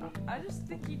 I just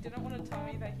think he didn't want to tell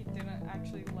me that he didn't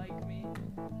actually like me.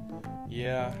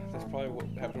 Yeah, that's probably what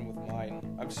happened with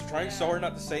mine. I'm just trying so hard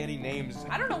not to say any names.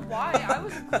 I don't know why. I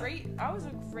was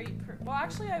a great. Well,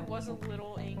 actually, I was a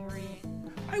little angry.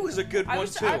 I was a good one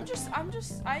too.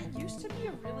 I used to be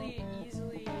a really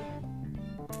easily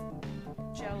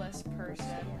jealous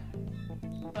person,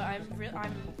 but I'm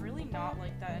really not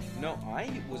like that anymore. No,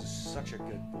 I was such a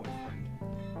good boyfriend.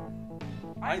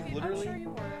 I'm literally, sure you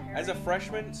were, Harry. as a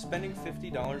freshman, spending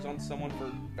 $50 on someone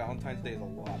for Valentine's Day is a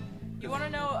lot. You want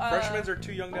to know? Freshmen are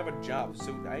too young to have a job,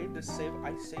 so I had to save.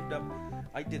 I saved up.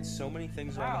 I did so many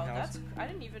things around the house. I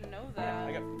didn't even know that.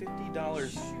 I got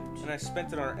 $50, and I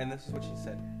spent it on. And this is what she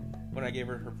said when I gave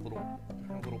her her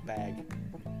little bag.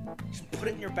 Just put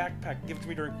it in your backpack. Give it to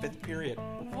me during 5th period.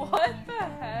 What the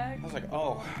heck? I was like,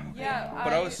 oh. Yeah.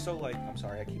 But I was so like, I'm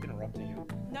sorry, I keep interrupting you.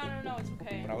 No, it's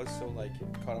okay. But I was so like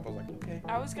caught up. I was like, okay.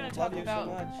 I was gonna talk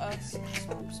about so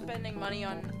spending money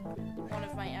on one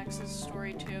of my ex's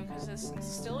story too, because this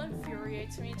still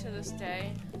infuriates me to this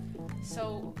day.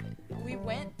 So we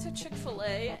went to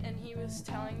Chick-fil-A and he was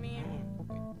telling me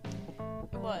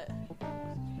what?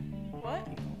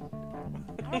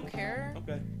 I don't care.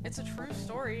 Okay. It's a true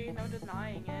story, no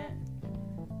denying it.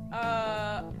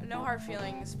 No hard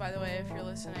feelings, by the way, if you're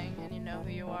listening and you know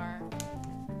who you are.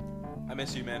 I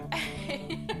miss you, man.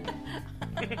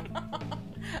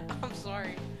 I'm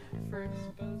sorry for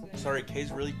exposing. Sorry,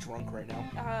 Kay's really drunk right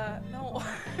now. No.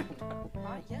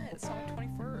 Not yet. It's on my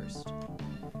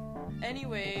 21st.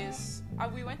 Anyways,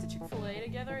 we went to Chick-fil-A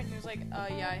together, and he was like,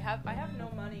 yeah, I have no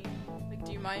money. Like,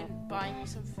 do you mind buying me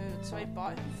some food? So I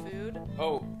bought him food.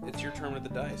 Oh, it's your turn with the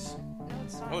dice. No,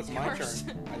 it's not. Oh, it's my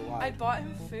turn. I lied. I bought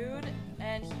him food,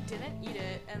 and he didn't eat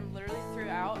it, and literally threw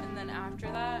out, and then after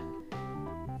that,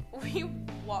 he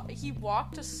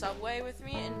walked to Subway with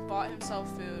me and bought himself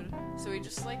food. So he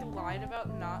just like lied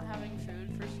about not having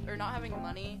food or not having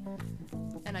money,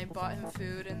 and I bought him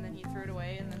food, and then he threw it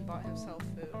away and then bought himself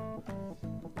food.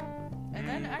 And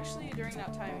then actually during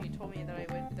that time he told me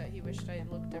that he wished I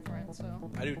looked different.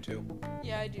 So I do too.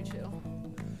 Yeah, I do too.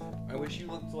 I wish you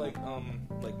looked like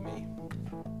me.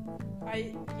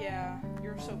 Yeah,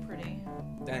 you're so pretty.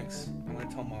 Thanks. I'm gonna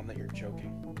tell Mom that you're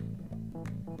joking.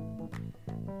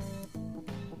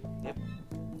 Yep.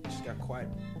 Just got quiet.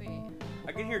 Wait.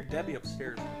 I can hear Debbie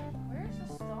upstairs. Where's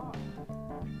the stop? I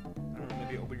don't know,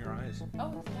 maybe open your eyes.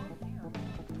 Oh, it's down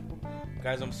there.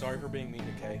 Guys, I'm sorry for being mean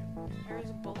to Kay.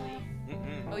 Harry's a bully.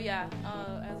 Mm-mm. Oh yeah,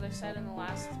 as I said in the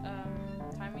last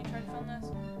time we tried to film this,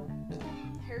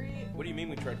 Harry... What do you mean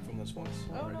we tried to film this once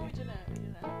Oh already? no, we didn't.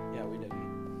 Yeah, we didn't.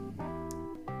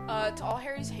 To all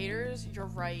Harry's haters, you're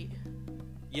right.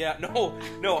 Yeah,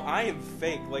 no, I am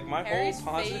fake. Like, my Harry's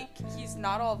whole positive... fake. He's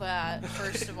not all that,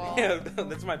 first of all. Yeah,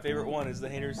 that's my favorite one, is the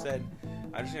hater said...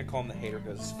 I'm just gonna call him the hater,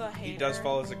 because he does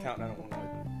follow his account, and I don't want to...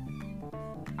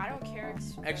 I don't care.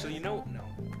 Actually, no. No,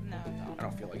 don't. I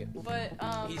don't feel like it. But,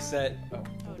 He said... Oh,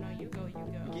 no, you go.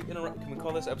 Can we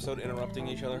call this episode Interrupting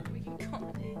Each Other? We can call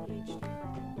it ADHD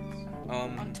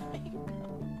problems.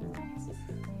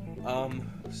 Um...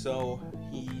 So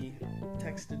he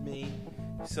texted me,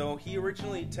 So he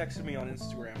originally texted me on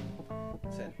Instagram.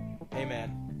 Said, "Hey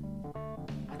man,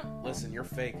 listen, you're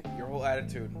fake. Your whole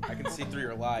attitude. I can see through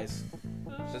your lies.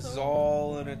 This is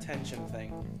all an attention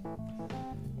thing."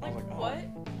 I was like, what?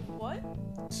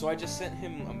 What? So I just sent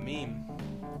him a meme.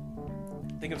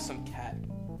 Think of some cat.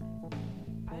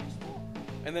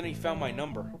 And then he found my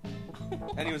number.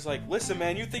 And he was like, "Listen,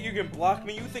 man, you think you can block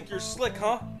me? You think you're slick,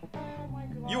 huh? Oh my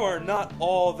God. You are not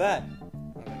all that."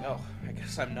 I'm like, "Oh, I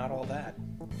guess I'm not all that."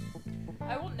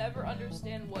 I will never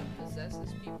understand what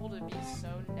possesses people to be so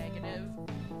negative.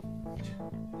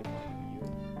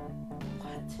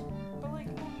 What? But like,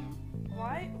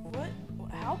 why? What?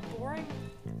 How boring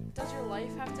does your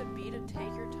life have to be to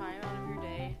take your time out of your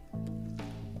day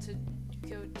to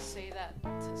go say that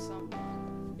to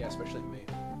someone? Yeah, especially me.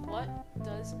 What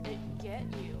does it get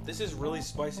you? This is really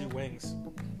spicy wings.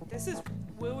 This is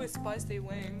really spicy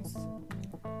wings.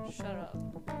 Shut up.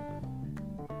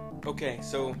 Okay,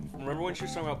 so remember when she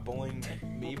was talking about bullying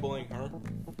me, bullying her?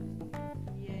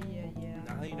 Yeah.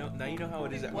 Now you know how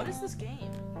it is at home. What is this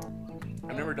game?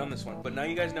 I've never done this one, but now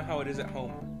you guys know how it is at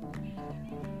home.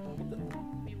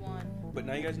 We won. But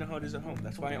now you guys know how it is at home.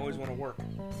 That's why I always want to work.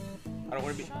 I don't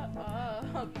want to be. Shut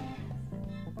up.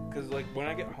 Because like when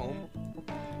I get home,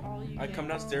 I come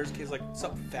downstairs. Kay's like, "What's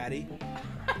up, fatty?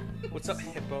 What's up,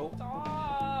 hippo?"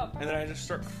 Stop. And then I just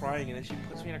start crying, and then she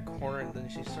puts me in a corner, and then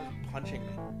she starts punching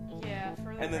me. Yeah,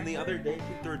 And then the other day,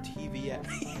 she threw a TV at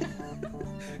me.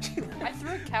 I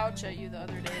threw a couch at you the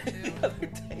other day, too. The other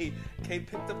day, Kay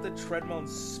picked up the treadmill and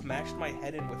smashed my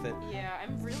head in with it. Yeah,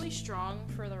 I'm really strong,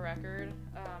 for the record.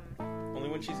 Only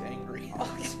when she's angry.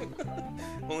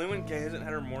 Only when Kay hasn't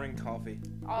had her morning coffee.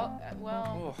 Well,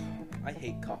 Oh, I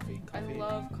hate coffee. I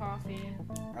love coffee.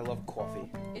 I love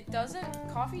coffee.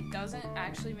 Coffee doesn't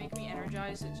actually make me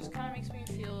energized. It just kind of makes me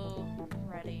feel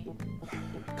ready.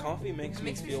 Coffee makes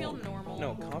me feel normal.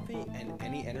 No, coffee and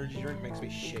any energy drink makes me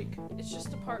shake. It's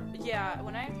just a part. Yeah,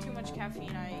 when I have too much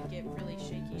caffeine, I get really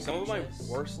shaky. Some of my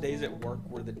worst days at work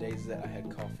were the days that I had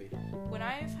coffee. When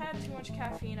I've had too much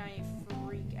caffeine, I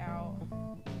freak out.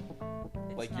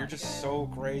 It's like, you're just good. so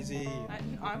crazy.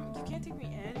 You can't take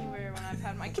me anywhere when I've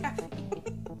had my caffeine.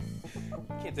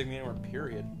 You can't take me anywhere,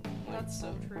 period. That's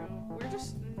so true. We're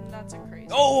just nuts and crazy.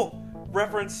 Oh!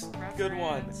 Reference. Good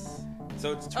one.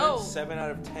 So it's turned 7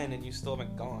 out of 10 and you still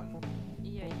haven't gone.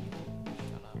 Yeah, you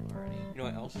shut up already. You know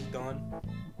what else is gone?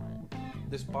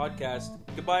 What? This podcast.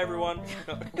 Goodbye, everyone.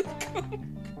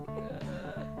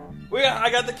 I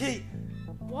got the key.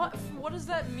 What does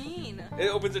that mean? It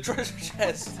opens a treasure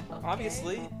chest. Okay.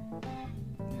 Obviously.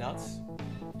 Nuts.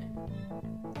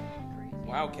 Crazy.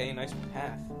 Wow, Kay, nice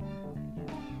path.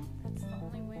 That's the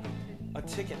only way I could. A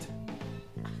ticket.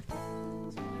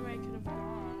 That's the only way I could have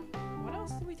gone. What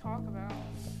else did we talk about?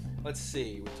 Let's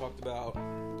see. We talked about.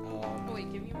 Oh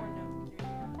wait, give me more notes. Give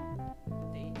me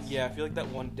more dates. Yeah, I feel like that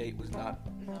one date was not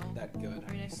No. that good.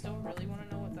 I mean, I still really want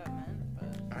to know what that meant,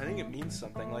 but. I think it means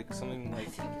something like I think it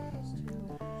was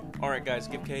too. All right, guys,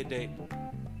 give Kay a date.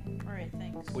 All right,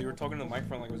 thanks. We were talking to the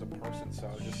microphone like it was a person, so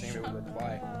I was just saying it would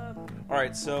reply. Up. All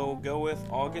right, so go with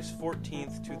August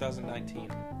 14th, 2019.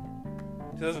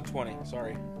 2020,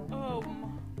 sorry.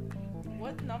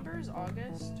 What number is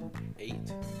August? 8.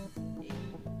 8.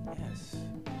 Yes.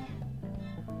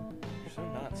 You're so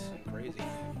nuts and crazy.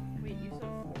 Wait, you said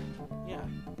 14. Yeah.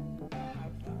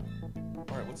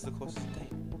 All right, what's the closest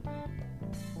date?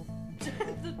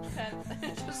 The 10th.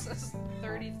 It just says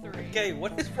 33. Okay,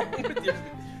 what is wrong with your...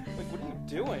 Like, what are you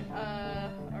doing?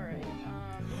 Alright,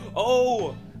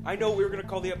 Oh! I know what we were going to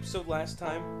call the episode last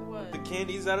time. What? The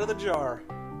candy's out of the jar.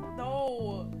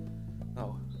 No!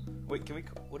 Oh. Wait,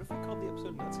 what if we called the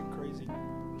episode Nuts and Crazy?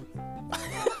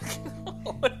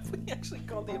 What if we actually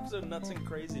called the episode Nuts and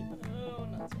Crazy? Oh,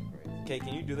 not so crazy. Okay,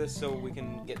 can you do this so we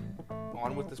can get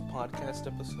on with this podcast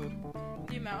episode?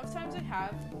 The amount of times I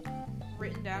have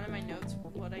written down in my notes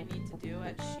what I need to do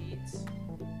at sheets,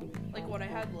 like what I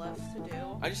had left to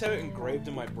do. I just have it engraved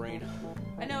in my brain.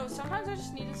 I know, sometimes I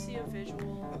just need to see a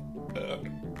visual.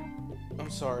 I'm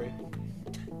sorry.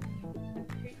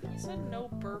 You said no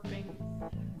burping.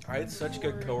 I had such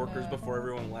good Before, coworkers before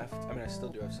everyone left. I mean, I still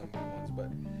do have some good ones,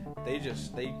 but they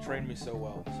trained me so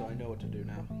well, so I know what to do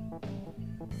now.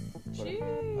 But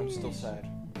I'm still sad.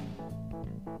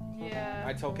 Yeah.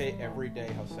 I tell Kate every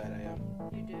day how sad I am.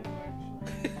 You do,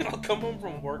 actually. I'll come home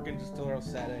from work and just tell her how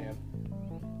sad I am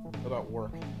about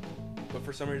work. But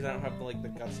for some reason, I don't have the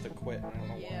guts to quit. I don't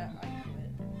know Yeah, I quit.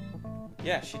 why.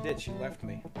 Yeah, she did. She left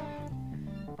me.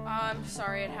 I'm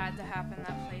sorry it had to happen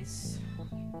that place.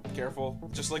 Careful.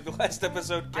 Just like the last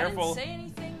episode. Careful. I didn't say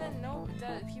anything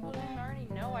that people didn't already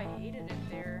know. I hated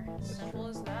it there. Simple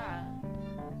as that.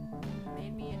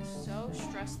 made me so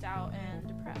stressed out and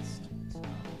depressed. So.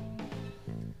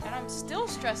 And I'm still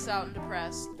stressed out and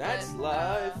depressed. That's but,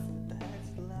 life.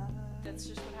 That's life. That's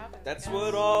just what happens. That's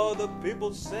what all the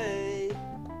people say.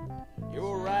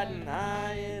 You're riding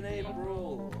high in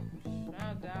April.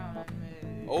 Shut down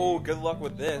me. Oh, good luck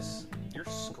with this. You're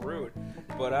screwed.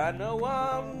 But I know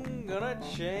I'm gonna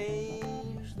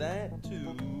change that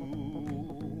tune.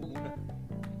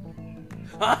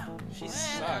 Ha! She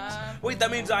sucks. Wait,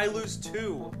 that means I lose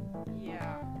 2.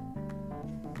 Yeah.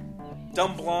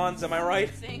 Dumb blondes, am I right?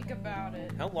 Think about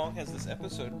it. How long has this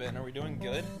episode been? Are we doing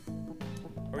good?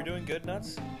 Are we doing good,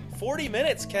 Nuts? 40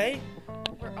 minutes, Kay.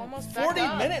 We're almost back 40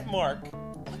 up. minute mark.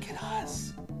 Look at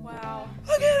us. Wow.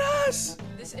 Look at us.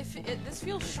 This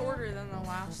feels shorter than the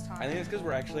last time. I think it's because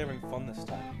we're actually having fun this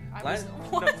time. What?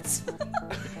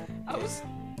 No.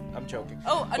 I'm joking.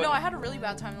 Oh, no, I had a really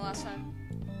bad time the last time.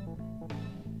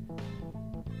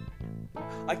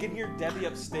 I can hear Debbie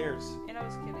upstairs. And I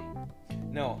was kidding.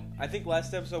 No, I think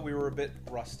last episode we were a bit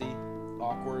rusty,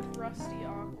 awkward. Rusty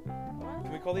awkward. What?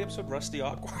 Can we call the episode Rusty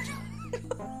Awkward?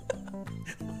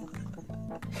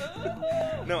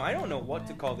 No, I don't know what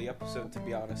to call the episode, to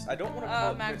be honest. I don't want to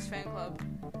call it Max Fan Club.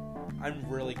 I'm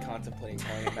really contemplating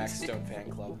calling it Max Stone Fan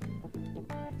Club.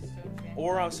 Max Stone Fan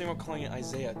Or I was thinking about calling it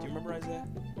Isaiah. Do you remember Isaiah?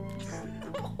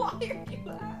 Why are you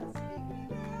asking me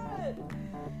that?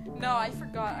 No, I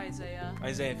forgot Isaiah.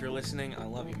 Isaiah, if you're listening, I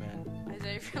love you, man.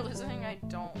 Isaiah, if you're listening, I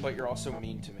don't. But you're also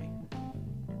mean to me.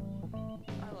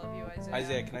 I love you, Isaiah.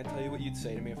 Isaiah, can I tell you what you'd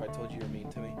say to me if I told you you're mean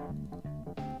to me?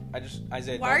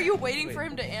 Isaiah. Why are you waiting for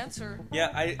him to answer?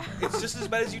 Yeah, it's just as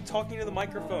bad as you talking to the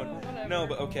microphone. Whatever. No,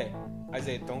 but okay.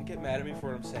 Isaiah, don't get mad at me for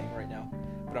what I'm saying right now.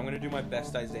 But I'm going to do my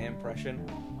best Isaiah impression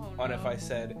on if I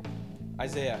said,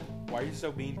 Isaiah, why are you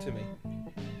so mean to me?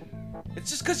 It's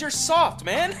just because you're soft,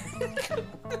 man!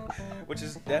 Which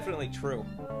is definitely true.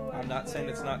 I'm not saying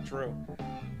it's not true.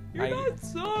 You're not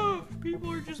soft.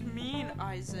 People are just mean,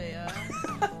 Isaiah.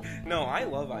 No, I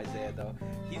love Isaiah though.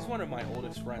 He's one of my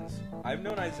oldest friends. I've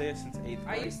known Isaiah since 8th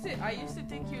grade. I used to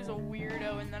think he was a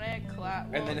weirdo, and then I had class.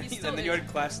 Well, and then you had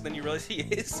class, and then you realize he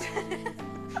is.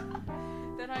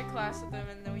 Then I had class with him,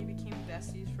 and then we became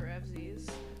besties for FZs.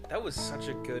 That was such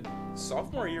a good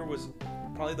sophomore year. Was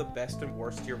probably the best and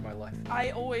worst year of my life.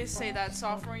 I always say that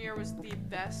sophomore year was the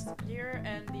best year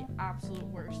and the absolute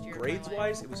worst year. Grades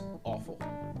wise, it was awful.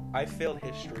 I failed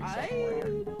history sophomore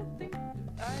year.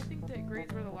 I think that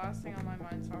grades were the last thing on my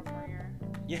mind sophomore year.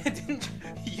 Yeah, didn't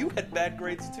you had bad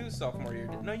grades too sophomore year?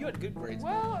 No, you had good grades.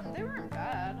 Well, they weren't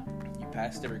bad. You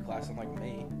passed every class, unlike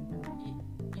me.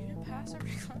 You didn't pass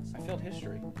every class? I failed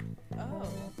history. Oh.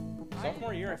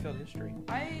 Sophomore year, I failed history.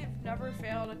 I've never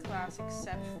failed a class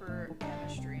except for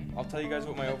chemistry. I'll tell you guys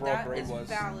what my overall grade was.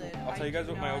 Valid. I'll tell you guys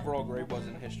what my overall grade was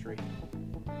in history.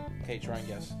 Okay, try and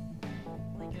guess.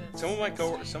 Like some of my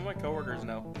coworkers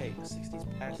know. Hey, the 60's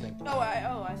passing. Oh, I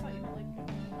thought you meant like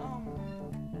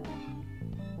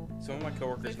Some of my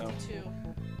coworkers 52. know.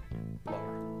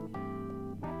 Lower.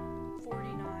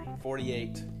 49.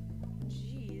 48.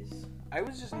 Jeez. I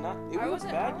was just not. It was a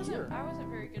bad year. I wasn't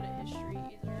very good at history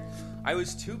either. I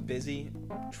was too busy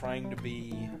trying to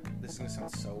be. This is gonna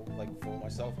sound so like full of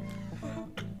myself.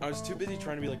 I was too busy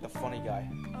trying to be like the funny guy.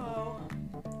 Oh.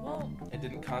 Well. And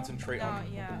didn't concentrate on.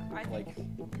 Yeah. I think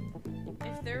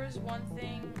if there was one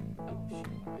thing. Oh shoot.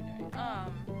 What am I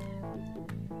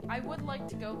doing? I would like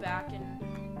to go back and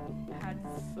had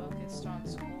focused on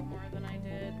school more than I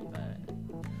did, but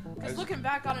because looking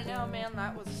back on it now, man,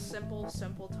 that was a simple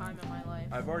time in my life.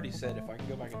 I've already said if I could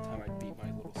go back in time, I'd beat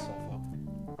my little self up.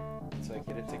 It's like,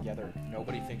 get it together.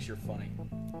 Nobody thinks you're funny.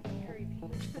 Harry, people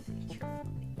think you're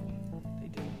funny. They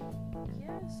do.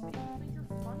 Yes, people think you're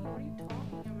funny. What are you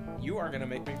talking about? You are gonna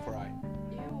make me cry.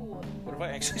 Ew. What if I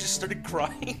actually just started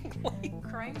crying?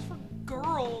 Crying's for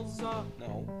girls.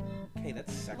 No. Okay,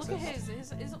 that's sexist. Look at his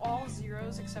is all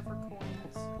zeros except for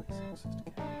coins. Sexist.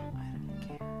 Okay. I don't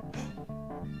care.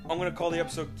 I'm gonna call the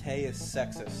episode K is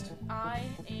sexist. I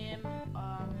am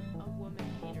a woman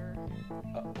hater.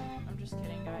 I'm just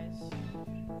kidding, guys.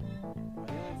 Am I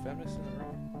the only feminist in the room?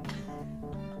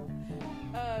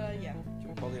 Yeah. Can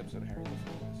we call the episode Harry the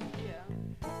Feminist? Yeah.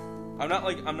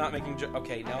 I'm not making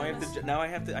okay,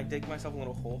 I dig myself a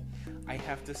little hole. I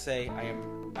have to say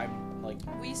I'm like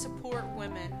we support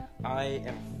women. I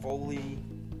am fully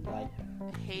like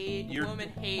woman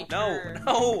hater.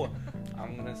 No.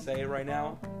 I'm going to say it right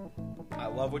now. I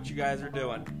love what you guys are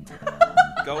doing.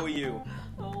 Go you.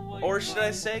 Oh my or God. should I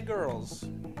say girls?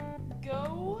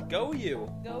 Go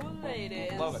you. Go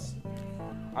ladies. Love it.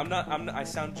 I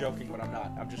sound joking, but I'm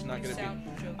not. I'm just not good at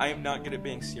being. I am not good at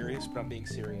being serious, but I'm being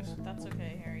serious. That's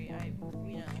okay, Harry.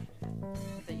 We know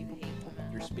that you hate women.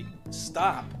 you're speaking.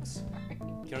 Stop. Sorry.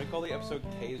 Can we call the episode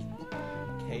K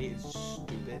is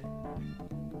stupid?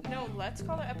 No, let's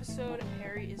call the episode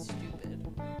Harry is Stupid.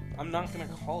 I'm not gonna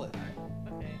call it that.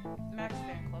 Okay. Max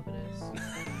Fan Club it is.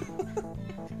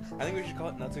 I think we should call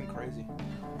it Nuts and Crazy.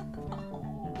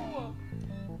 No.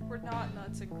 We're not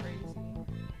nuts and crazy.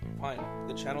 Fine.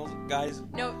 The channel's... Guys,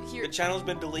 No, here. the channel's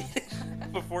been deleted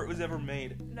before it was ever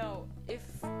made. No, if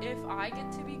I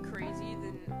get to be crazy,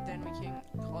 then we can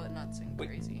call it nuts and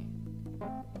crazy.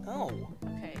 No.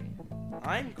 Okay.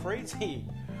 I'm crazy.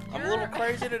 I'm a little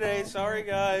crazy today. Sorry,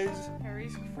 guys.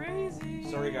 Harry's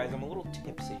crazy. Sorry, guys. I'm a little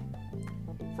tipsy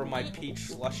from my peach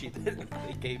slushie that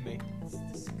they gave me. It's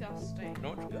disgusting.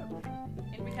 No, it's good.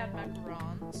 And we had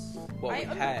macarons. Well, we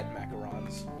had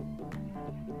macarons.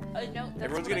 No, that's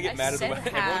Everyone's what gonna get I mad said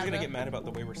everyone's gonna get mad about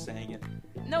the way we're saying it.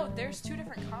 No, there's two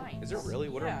different kinds. Is it really?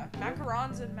 What yeah,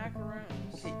 macarons and macaroons.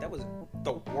 Okay, that was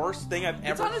the worst thing I've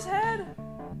ever... It's on his head!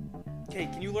 Okay,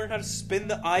 can you learn how to spin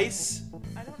the ice?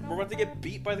 I don't know. We're about to get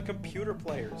beat by the computer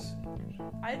players.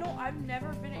 I've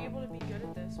never been able to be good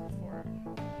at this before.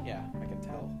 Yeah, I can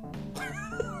tell.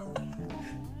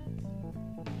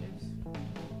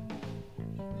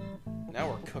 Now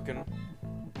we're cooking.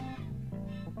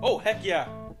 Oh, heck yeah!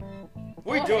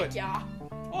 We do it! Yeah.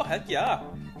 Oh, heck yeah!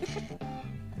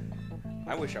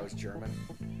 I wish I was German.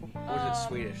 Or is it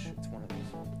Swedish? It's one of those.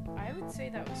 I would say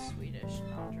that was Swedish,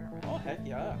 not German. Oh, heck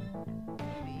yeah.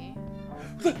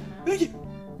 Maybe.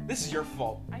 This is your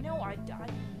fault. I know, I'm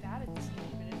bad at this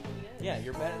game, but it really is. Yeah,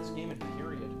 you're bad at this game in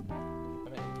period. I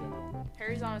mean, in general.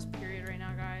 Harry's on his period right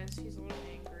now, guys. He's a little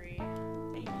angry.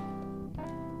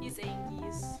 He's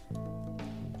angies.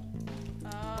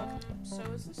 So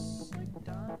is this like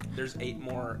done? There's 8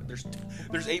 more. There's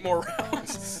 8 more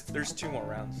rounds. There's 2 more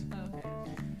rounds. Okay.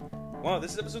 Wow,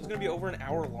 this episode's gonna be over an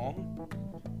hour long.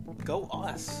 Go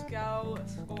us. Go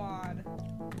squad.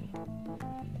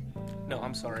 No,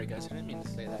 I'm sorry, guys. I didn't mean to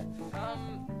say that.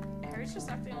 Harry's just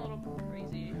acting a little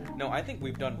crazy. No, I think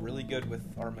we've done really good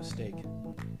with our mistake.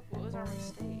 What was our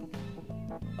mistake?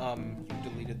 You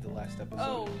deleted the last episode.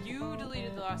 Oh, you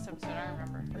deleted the last episode, I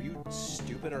remember. Are you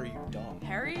stupid or are you dumb?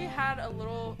 Harry had a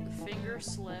little finger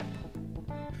slip.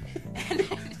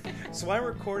 So I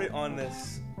record it on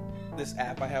this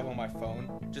app I have on my phone,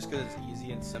 just because it's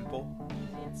easy and simple.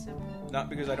 Easy and simple. Not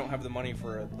because I don't have the money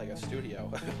for a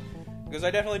studio. Because I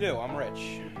definitely do. I'm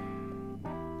rich.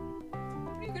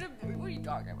 What are you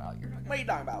talking about? What are you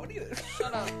talking about?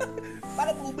 Shut up. I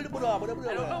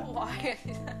don't know why.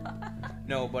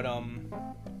 No, but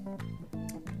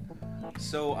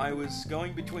so I was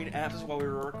going between apps while we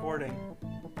were recording,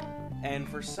 and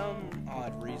for some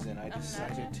odd reason I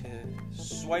decided to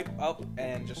swipe up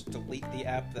and just delete the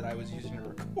app that I was using to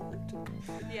record.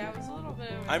 Yeah, it was a little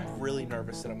bit of... I'm really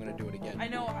nervous that I'm going to do it again. I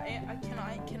know,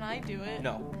 can I do it?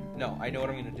 No, I know what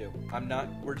I'm going to do.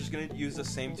 We're just going to use the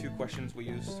same 2 questions we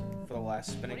used for the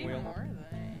last spinning wheel. What even were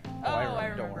they? I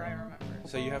remember. remember.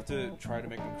 So you have to try to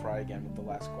make me cry again with the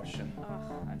last question.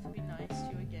 I have to be nice to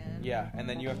you again. Yeah, and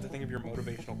then you have to think of your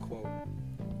motivational quote.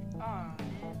 Man.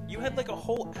 You had like a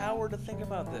whole hour to think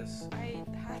about this. I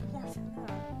had more than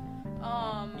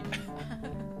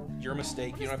that. Your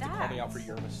mistake. You don't have to call me out for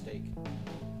your mistake.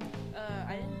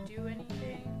 I didn't do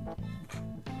anything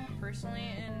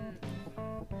personally, and...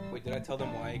 Wait, did I tell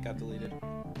them why it got deleted?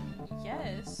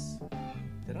 Yes.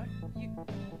 Did I?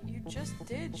 You just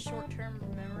did short-term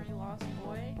memory loss,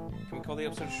 boy. Can we call the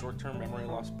episode short-term memory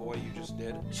loss, boy? You just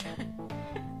did.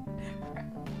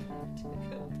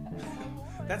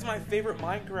 That's my favorite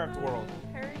Minecraft world.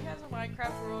 Harry has a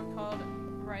Minecraft world called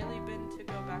Riley Been to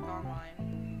Go Back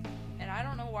Online. And I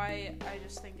don't know why, I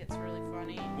just think it's really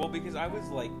funny. Well, because I was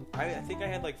like, I think I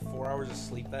had like 4 hours of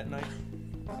sleep that night.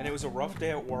 And it was a rough day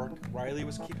at work. Riley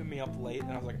was keeping me up late,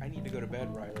 and I was like, I need to go to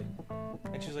bed, Riley.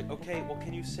 And she was like, okay, well,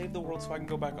 can you save the world so I can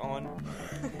go back on?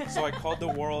 So I called the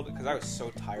world, because I was so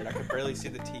tired. I could barely see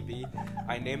the TV.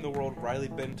 I named the world Riley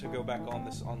Been to Go Back on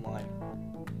this online.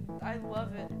 I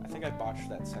love it. I think I botched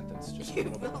that sentence just a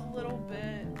little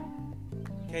bit.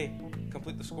 Okay,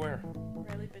 complete the square.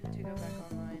 Riley Been to Go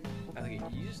Back Online. I think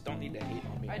you just don't need to hate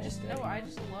on me. I just love it.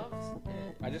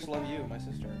 I just love you, my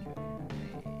sister.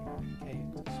 Okay,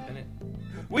 spin it.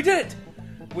 We did it!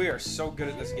 We are so good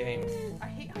at this game. I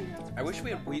hate how you're not I wish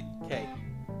we had Wii. Okay,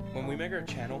 when we make our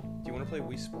channel, do you want to play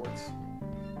Wii Sports?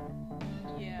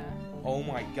 Yeah. Oh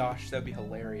my gosh, that'd be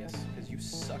hilarious. Because you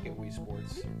suck at Wii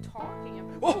Sports. What are you talking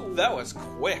about? Oh, that was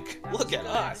quick. Look at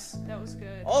us. That was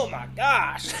good. Oh my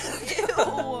gosh.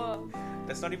 Ew.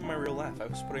 That's not even my real laugh. I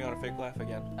was putting on a fake laugh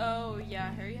again. Oh,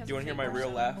 yeah, Harry has Do you want to hear my fake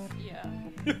real laugh? Yeah.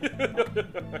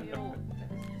 Ew,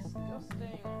 that's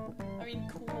disgusting. I mean,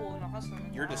 cool and awesome.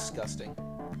 And You're loud. disgusting.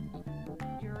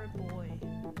 You're a boy.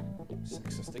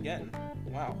 Sexist again.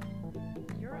 Wow.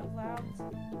 You're allowed.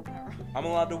 I'm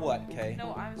allowed to what, Kay?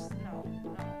 No, no.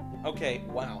 Okay,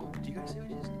 wow. Do you guys see what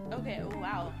you just... Okay,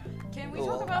 wow. Can we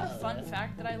talk about a fun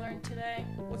fact that I learned today?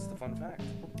 What's the fun fact?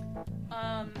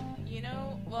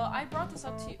 I brought this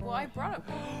up to you. Well, I brought up...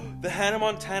 The Hannah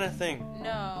Montana thing.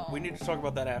 No. We need to talk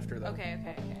about that after, though. Okay.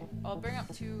 I'll bring up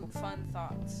 2 fun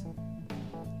thoughts.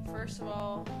 First of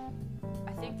all,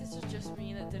 I think this is just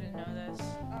me that didn't know this.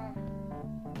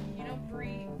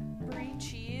 Brie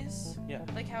cheese? Yeah.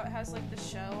 Like how it has like the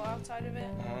shell outside of it?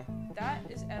 Uh-huh. That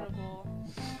is edible.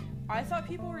 I thought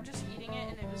people were just eating it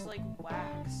and it was like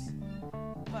wax.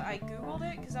 But I googled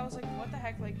it because I was like, what the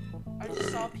heck? Like, I just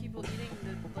saw people eating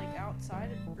the like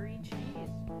outside of brie cheese.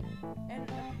 And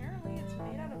apparently it's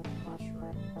made out of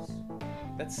mushrooms.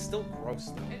 That's still gross,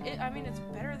 though. It's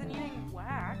better than eating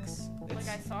wax. Like,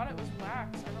 I thought it was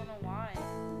wax. I don't know why.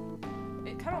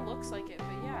 It kind of looks like it,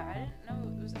 but yeah, I didn't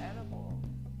know it was edible.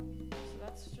 So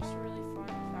that's just a really fun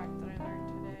fact that I learned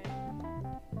today.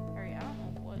 Harry, I don't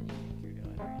know what you think you're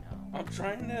doing right now. I'm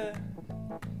trying to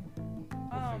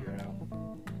figure it out.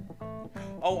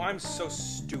 Oh, I'm so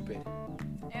stupid.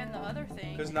 And the other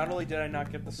thing... Because not only did I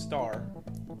not get the star...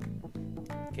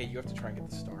 Okay, you have to try and get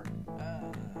the star.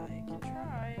 I can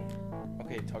try.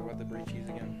 Okay, talk about the brie cheese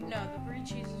again. No, the brie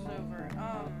cheese is over.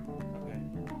 Okay.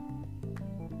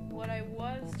 What I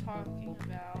was talking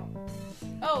about...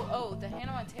 Oh, the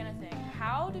Hannah Montana thing.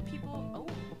 How do people...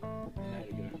 I had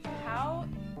a good explanation. How...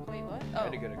 Wait, what? I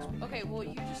had a good explanation. Okay, well,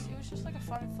 it was just like a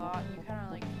fun thought. You kind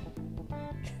of like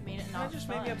made it not It just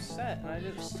fun. made me upset. And I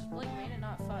You just... just like made it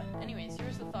not fun. Anyways,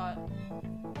 here's the thought.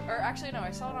 Or actually, no,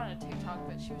 I saw it on a TikTok,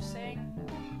 but she was saying,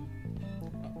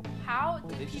 how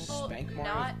Did they did just people spank Mario's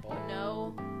not butt?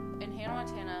 know in Hannah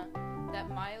Montana that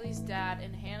Miley's dad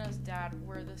and Hannah's dad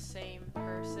were the same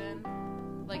person?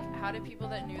 Like, how did people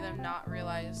that knew them not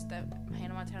realize that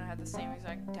Hannah Montana had the same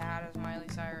exact dad as Miley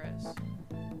Cyrus?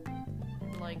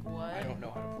 Like, what? I don't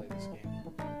know how to play this game.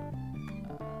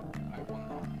 I won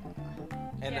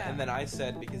that. Yeah. And then I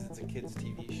said, because it's a kid's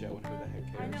TV show, and who the heck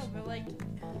cares? I know, but like,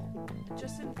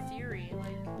 just in theory,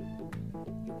 like,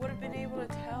 you would have been able to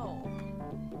tell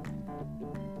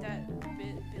that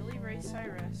Billy Ray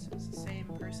Cyrus is the same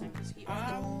person because he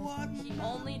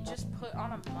only just put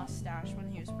on a mustache when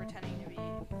he was pretending to be,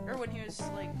 or when he was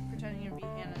like pretending to be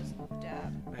Hannah's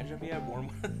dad. Imagine if he had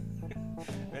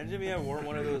worn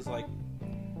one of those, like,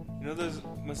 you know those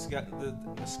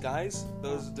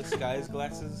disguise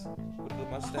glasses with the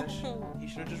mustache? He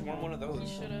should have just worn one of those. He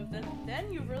should have.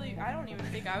 Then you really, I don't even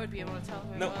think I would be able to tell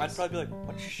who No, it was. I'd probably be like,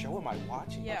 what show am I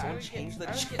watching? Yeah, I would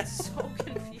get so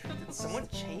confused. Did someone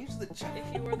change the channel?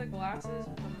 If he wore the glasses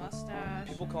with the mustache.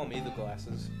 People call me the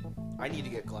glasses. I need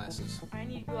to get glasses. I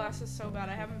need glasses so bad.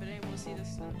 I haven't been able to see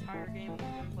this entire game we've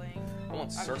been playing. I want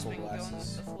I've just circle been going with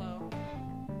glasses. the flow.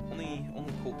 Only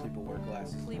cool people wear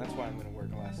glasses. People? That's why I'm gonna wear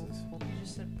glasses. You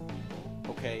just said people.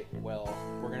 Okay, well,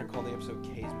 we're gonna call the episode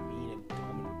Kay's Mean and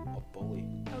Dumb and a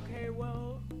Bully. Okay,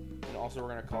 well. And also we're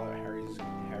gonna call it Harry's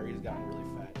gotten really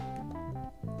fat.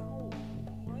 No.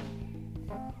 What?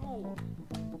 No.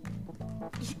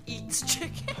 He eats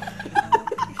chicken.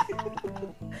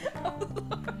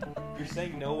 You're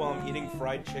saying no while I'm eating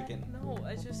fried chicken. No,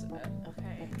 I just.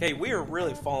 Okay. Okay, we are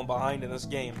really falling behind in this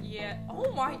game. Yeah.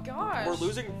 Oh my gosh. We're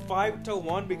losing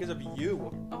 5-1 because of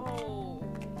you. Oh.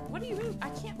 What do you mean? I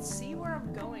can't see where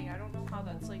I'm going. I don't know how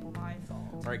that's like my fault.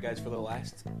 Alright guys, for the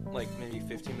last, like, maybe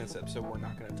 15 minutes episode, we're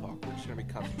not gonna talk. We're just gonna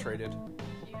be concentrated.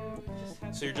 You just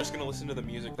have So you're just gonna listen to the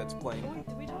music that's playing. Wait,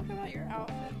 did we talk about your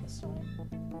outfit this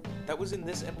time? That was in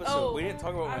this episode. Oh, We didn't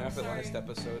talk about my I'm outfit sorry. last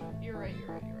episode. You're right.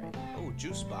 Oh,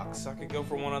 juice box. I could go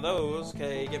for one of those.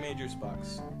 Okay, get me a juice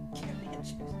box. Give me a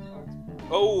juice box.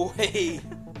 Oh, hey!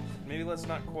 Maybe let's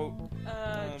not quote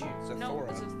No,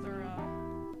 Zathura.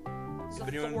 Zathura. If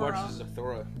anyone watches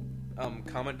Zathura,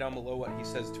 comment down below what he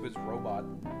says to his robot.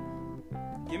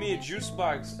 Give me a juice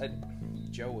box.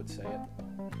 Joe would say it.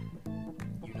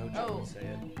 You know Joe would say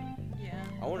it. Yeah.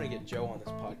 I want to get Joe on this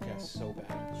podcast so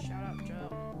bad. Shout out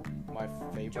Joe. My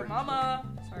favorite. Joe Mama.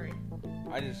 Sorry.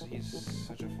 He's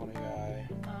such a funny guy.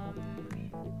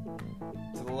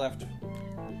 To the left. To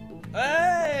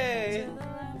Hey! the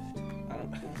left. I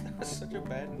don't. That was such a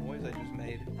bad noise I just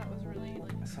made. That was really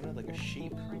like. I sounded like a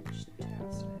sheep.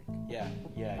 Cringe-tastic. Yeah.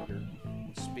 You're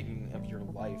speaking of your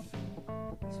life.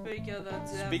 Speaking of the devil.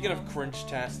 Speaking of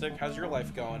cringe-tastic, how's your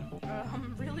life going?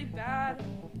 Really bad.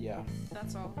 Yeah.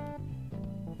 That's all.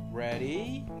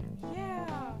 Ready?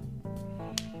 Yeah.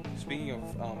 Speaking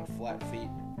of flat feet,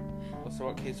 So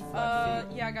what case flat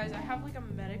feet? Yeah, guys, I have like a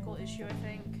medical issue, I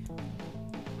think.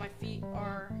 My feet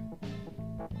are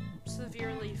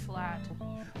severely flat.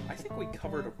 I think we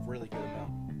covered a really good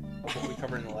amount of what we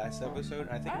covered in the last episode,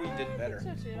 and I think we did better. I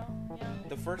think so too, yeah.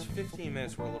 The first 15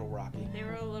 minutes were a little rocky. They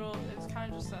were a little, it was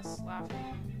kind of just us laughing.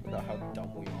 About how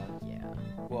dumb we are. Yeah.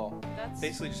 Well, That's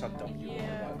basically just how dumb you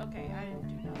are. But okay, I didn't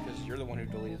do that. because you're the one who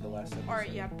deleted the last episode.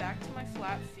 Alright, yeah, back to my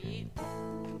flat feet.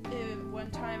 One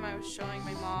time I was showing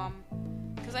my mom,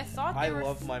 because I thought they were... I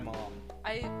love my mom.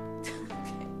 Okay.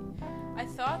 I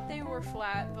thought they were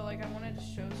flat, but like I wanted to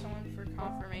show someone for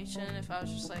confirmation if I was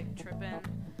just like tripping.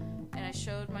 And I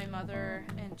showed my mother,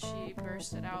 and she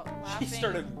bursted out laughing. She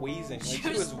started wheezing. Like, She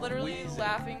was literally wheezing.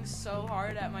 laughing so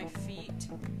hard at my feet.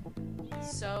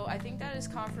 So I think that is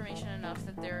confirmation enough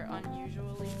that they're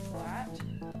unusually flat.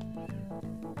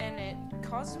 And it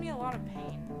causes me a lot of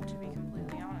pain, to be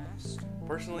completely honest.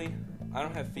 Personally, I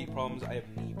don't have feet problems. I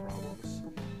have knee problems.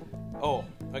 Oh,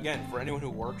 again, for anyone who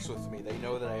works with me, they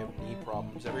know that I have knee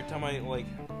problems. Every time I, like,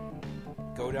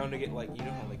 go down to get, like, you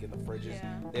know how, like, in the fridges,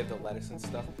 they have the lettuce and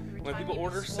stuff. When people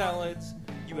order salads,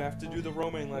 you have to do the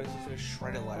romaine lettuce instead of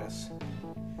shredded lettuce.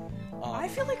 I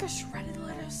feel like a shredded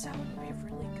lettuce salad would be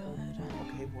really good.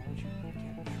 Okay, why don't you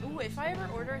get it? Ooh, if I ever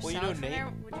order a Well, you salad know from Nate-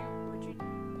 there, would you,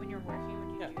 when you're working, would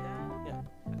you do that?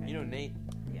 Yeah. Okay. You know Nate,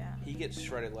 Yeah. he gets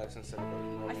shredded lettuce instead of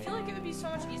romaine. I feel like it would be so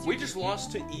much easier. We to just eat.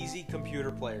 lost to easy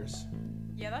computer players.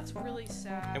 Yeah, that's really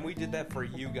sad. And we did that for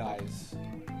you guys.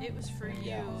 It was for you,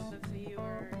 Yes. the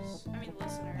viewers. I mean,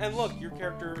 listeners. And look, your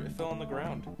character fell on the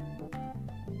ground.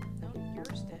 No,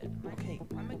 yours did. Okay.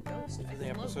 I'm a ghost. For I the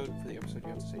float. episode, you have to say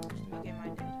yours did. Okay,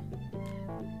 mine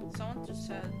did. Someone just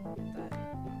said that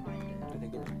mine I did.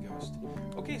 think there was a ghost.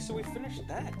 Okay, so we finished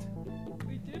that.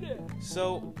 We did it.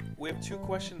 So, we have 2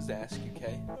 questions to ask you,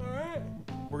 Kay. Alright.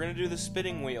 We're gonna do the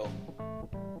spinning wheel.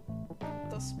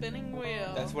 The spinning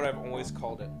wheel. That's what I've always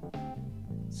called it.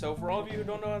 So, for all of you who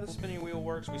don't know how the spinning wheel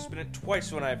works, we spin it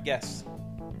twice when I have guests.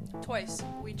 Twice.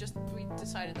 We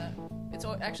decided that.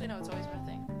 Actually, no, it's always been a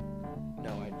thing.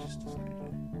 No, I just decided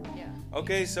it. Yeah.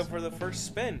 Okay, so for the first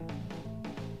spin.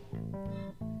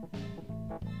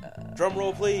 Drum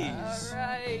roll, please.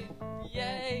 Alright.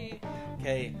 Yay.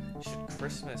 Okay, should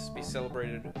Christmas be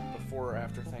celebrated before or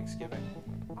after Thanksgiving?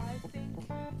 I think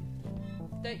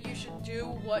that you should do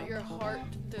what your heart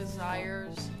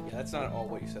desires. Yeah, that's not all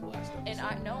what you said last episode. And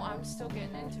I'm still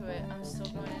getting into it. I'm still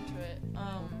going into it.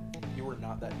 You were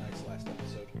not that nice last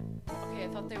episode. Okay, I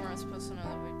thought they weren't supposed to know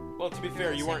that we... Well, to be They're fair,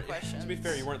 the you same weren't. questions. To be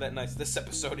fair, you weren't that nice this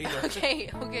episode either.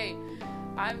 Okay.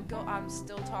 I'm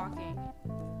still talking.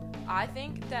 I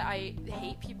think that I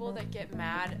hate people that get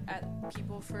mad at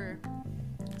people for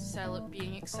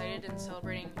being excited and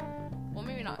celebrating. Well,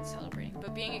 maybe not celebrating,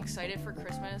 but being excited for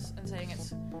Christmas and saying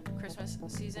it's Christmas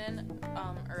season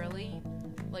early.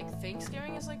 Like,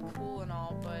 Thanksgiving is, like, cool and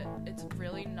all, but it's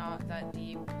really not that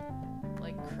deep.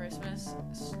 Like, Christmas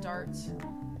starts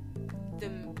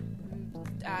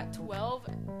at 12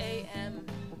 a.m.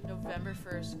 November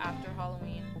 1st after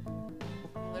Halloween.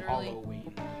 Literally,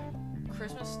 Halloween.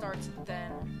 Christmas starts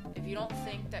then. If you don't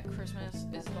think that Christmas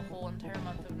is the whole entire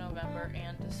month of November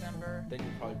and December, Then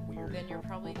you're probably weird. then you're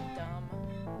probably dumb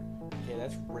Okay,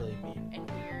 that's really mean. and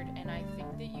weird, and I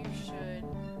think that you should,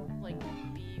 like,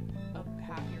 be a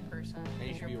happier person. And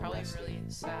you should You're be probably arrested. really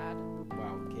sad.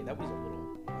 Wow. Okay, that was a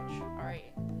little much.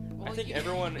 Alright. I think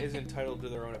everyone is entitled to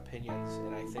their own opinions,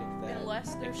 and I think that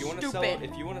Unless they're if you want stupid.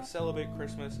 if you want to celebrate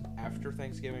Christmas after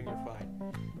Thanksgiving, you're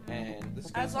fine. And this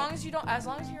goes As long as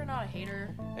you're not a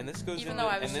hater. and this goes even into though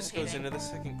I was and this just goes hating. into the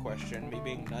second question, me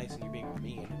being nice and you being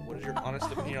mean. What is your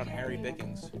honest opinion on Harry Okay.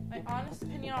 Bickings? My honest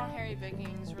opinion on Harry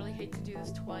Bickings, really hate to do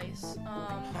this twice.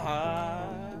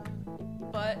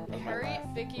 But That's my Harry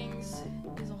laugh. Bickings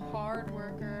is a hard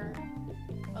worker,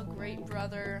 a great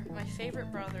brother, my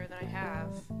favorite brother that I have.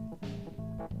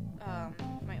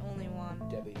 My only one.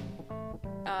 Debbie.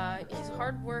 He's a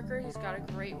hard worker, he's got a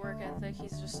great work ethic,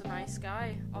 he's just a nice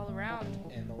guy all around.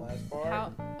 And the last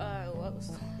part. What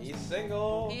was He's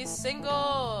single. He's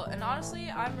single! And honestly,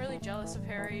 I'm really jealous of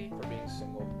Harry. For being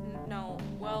single. No.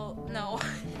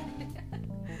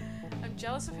 I'm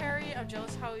jealous of Harry. I'm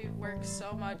jealous how he works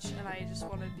so much, and I just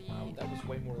want to be. Wow, that was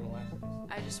way more than the last episode.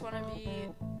 I just want to be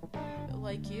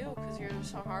like you, because you're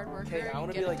just a hard worker. Okay, I want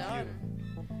wanna to be like done.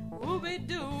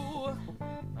 Whoopie-doo.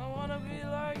 I want to be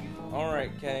like you.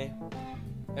 Alright, Kay.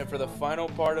 And for the final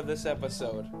part of this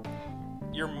episode,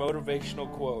 your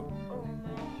motivational quote. Oh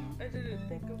no, I didn't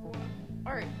think of one.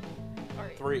 All right.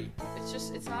 3, It's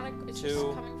just just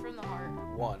 2, coming from the heart.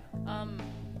 1.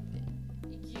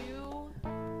 You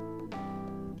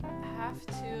have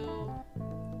to.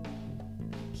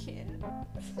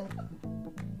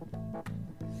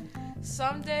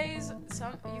 some days,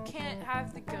 you can't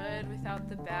have the good without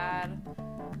the bad.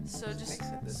 So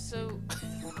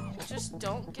just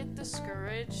don't get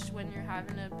discouraged when you're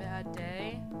having a bad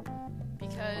day,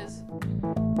 because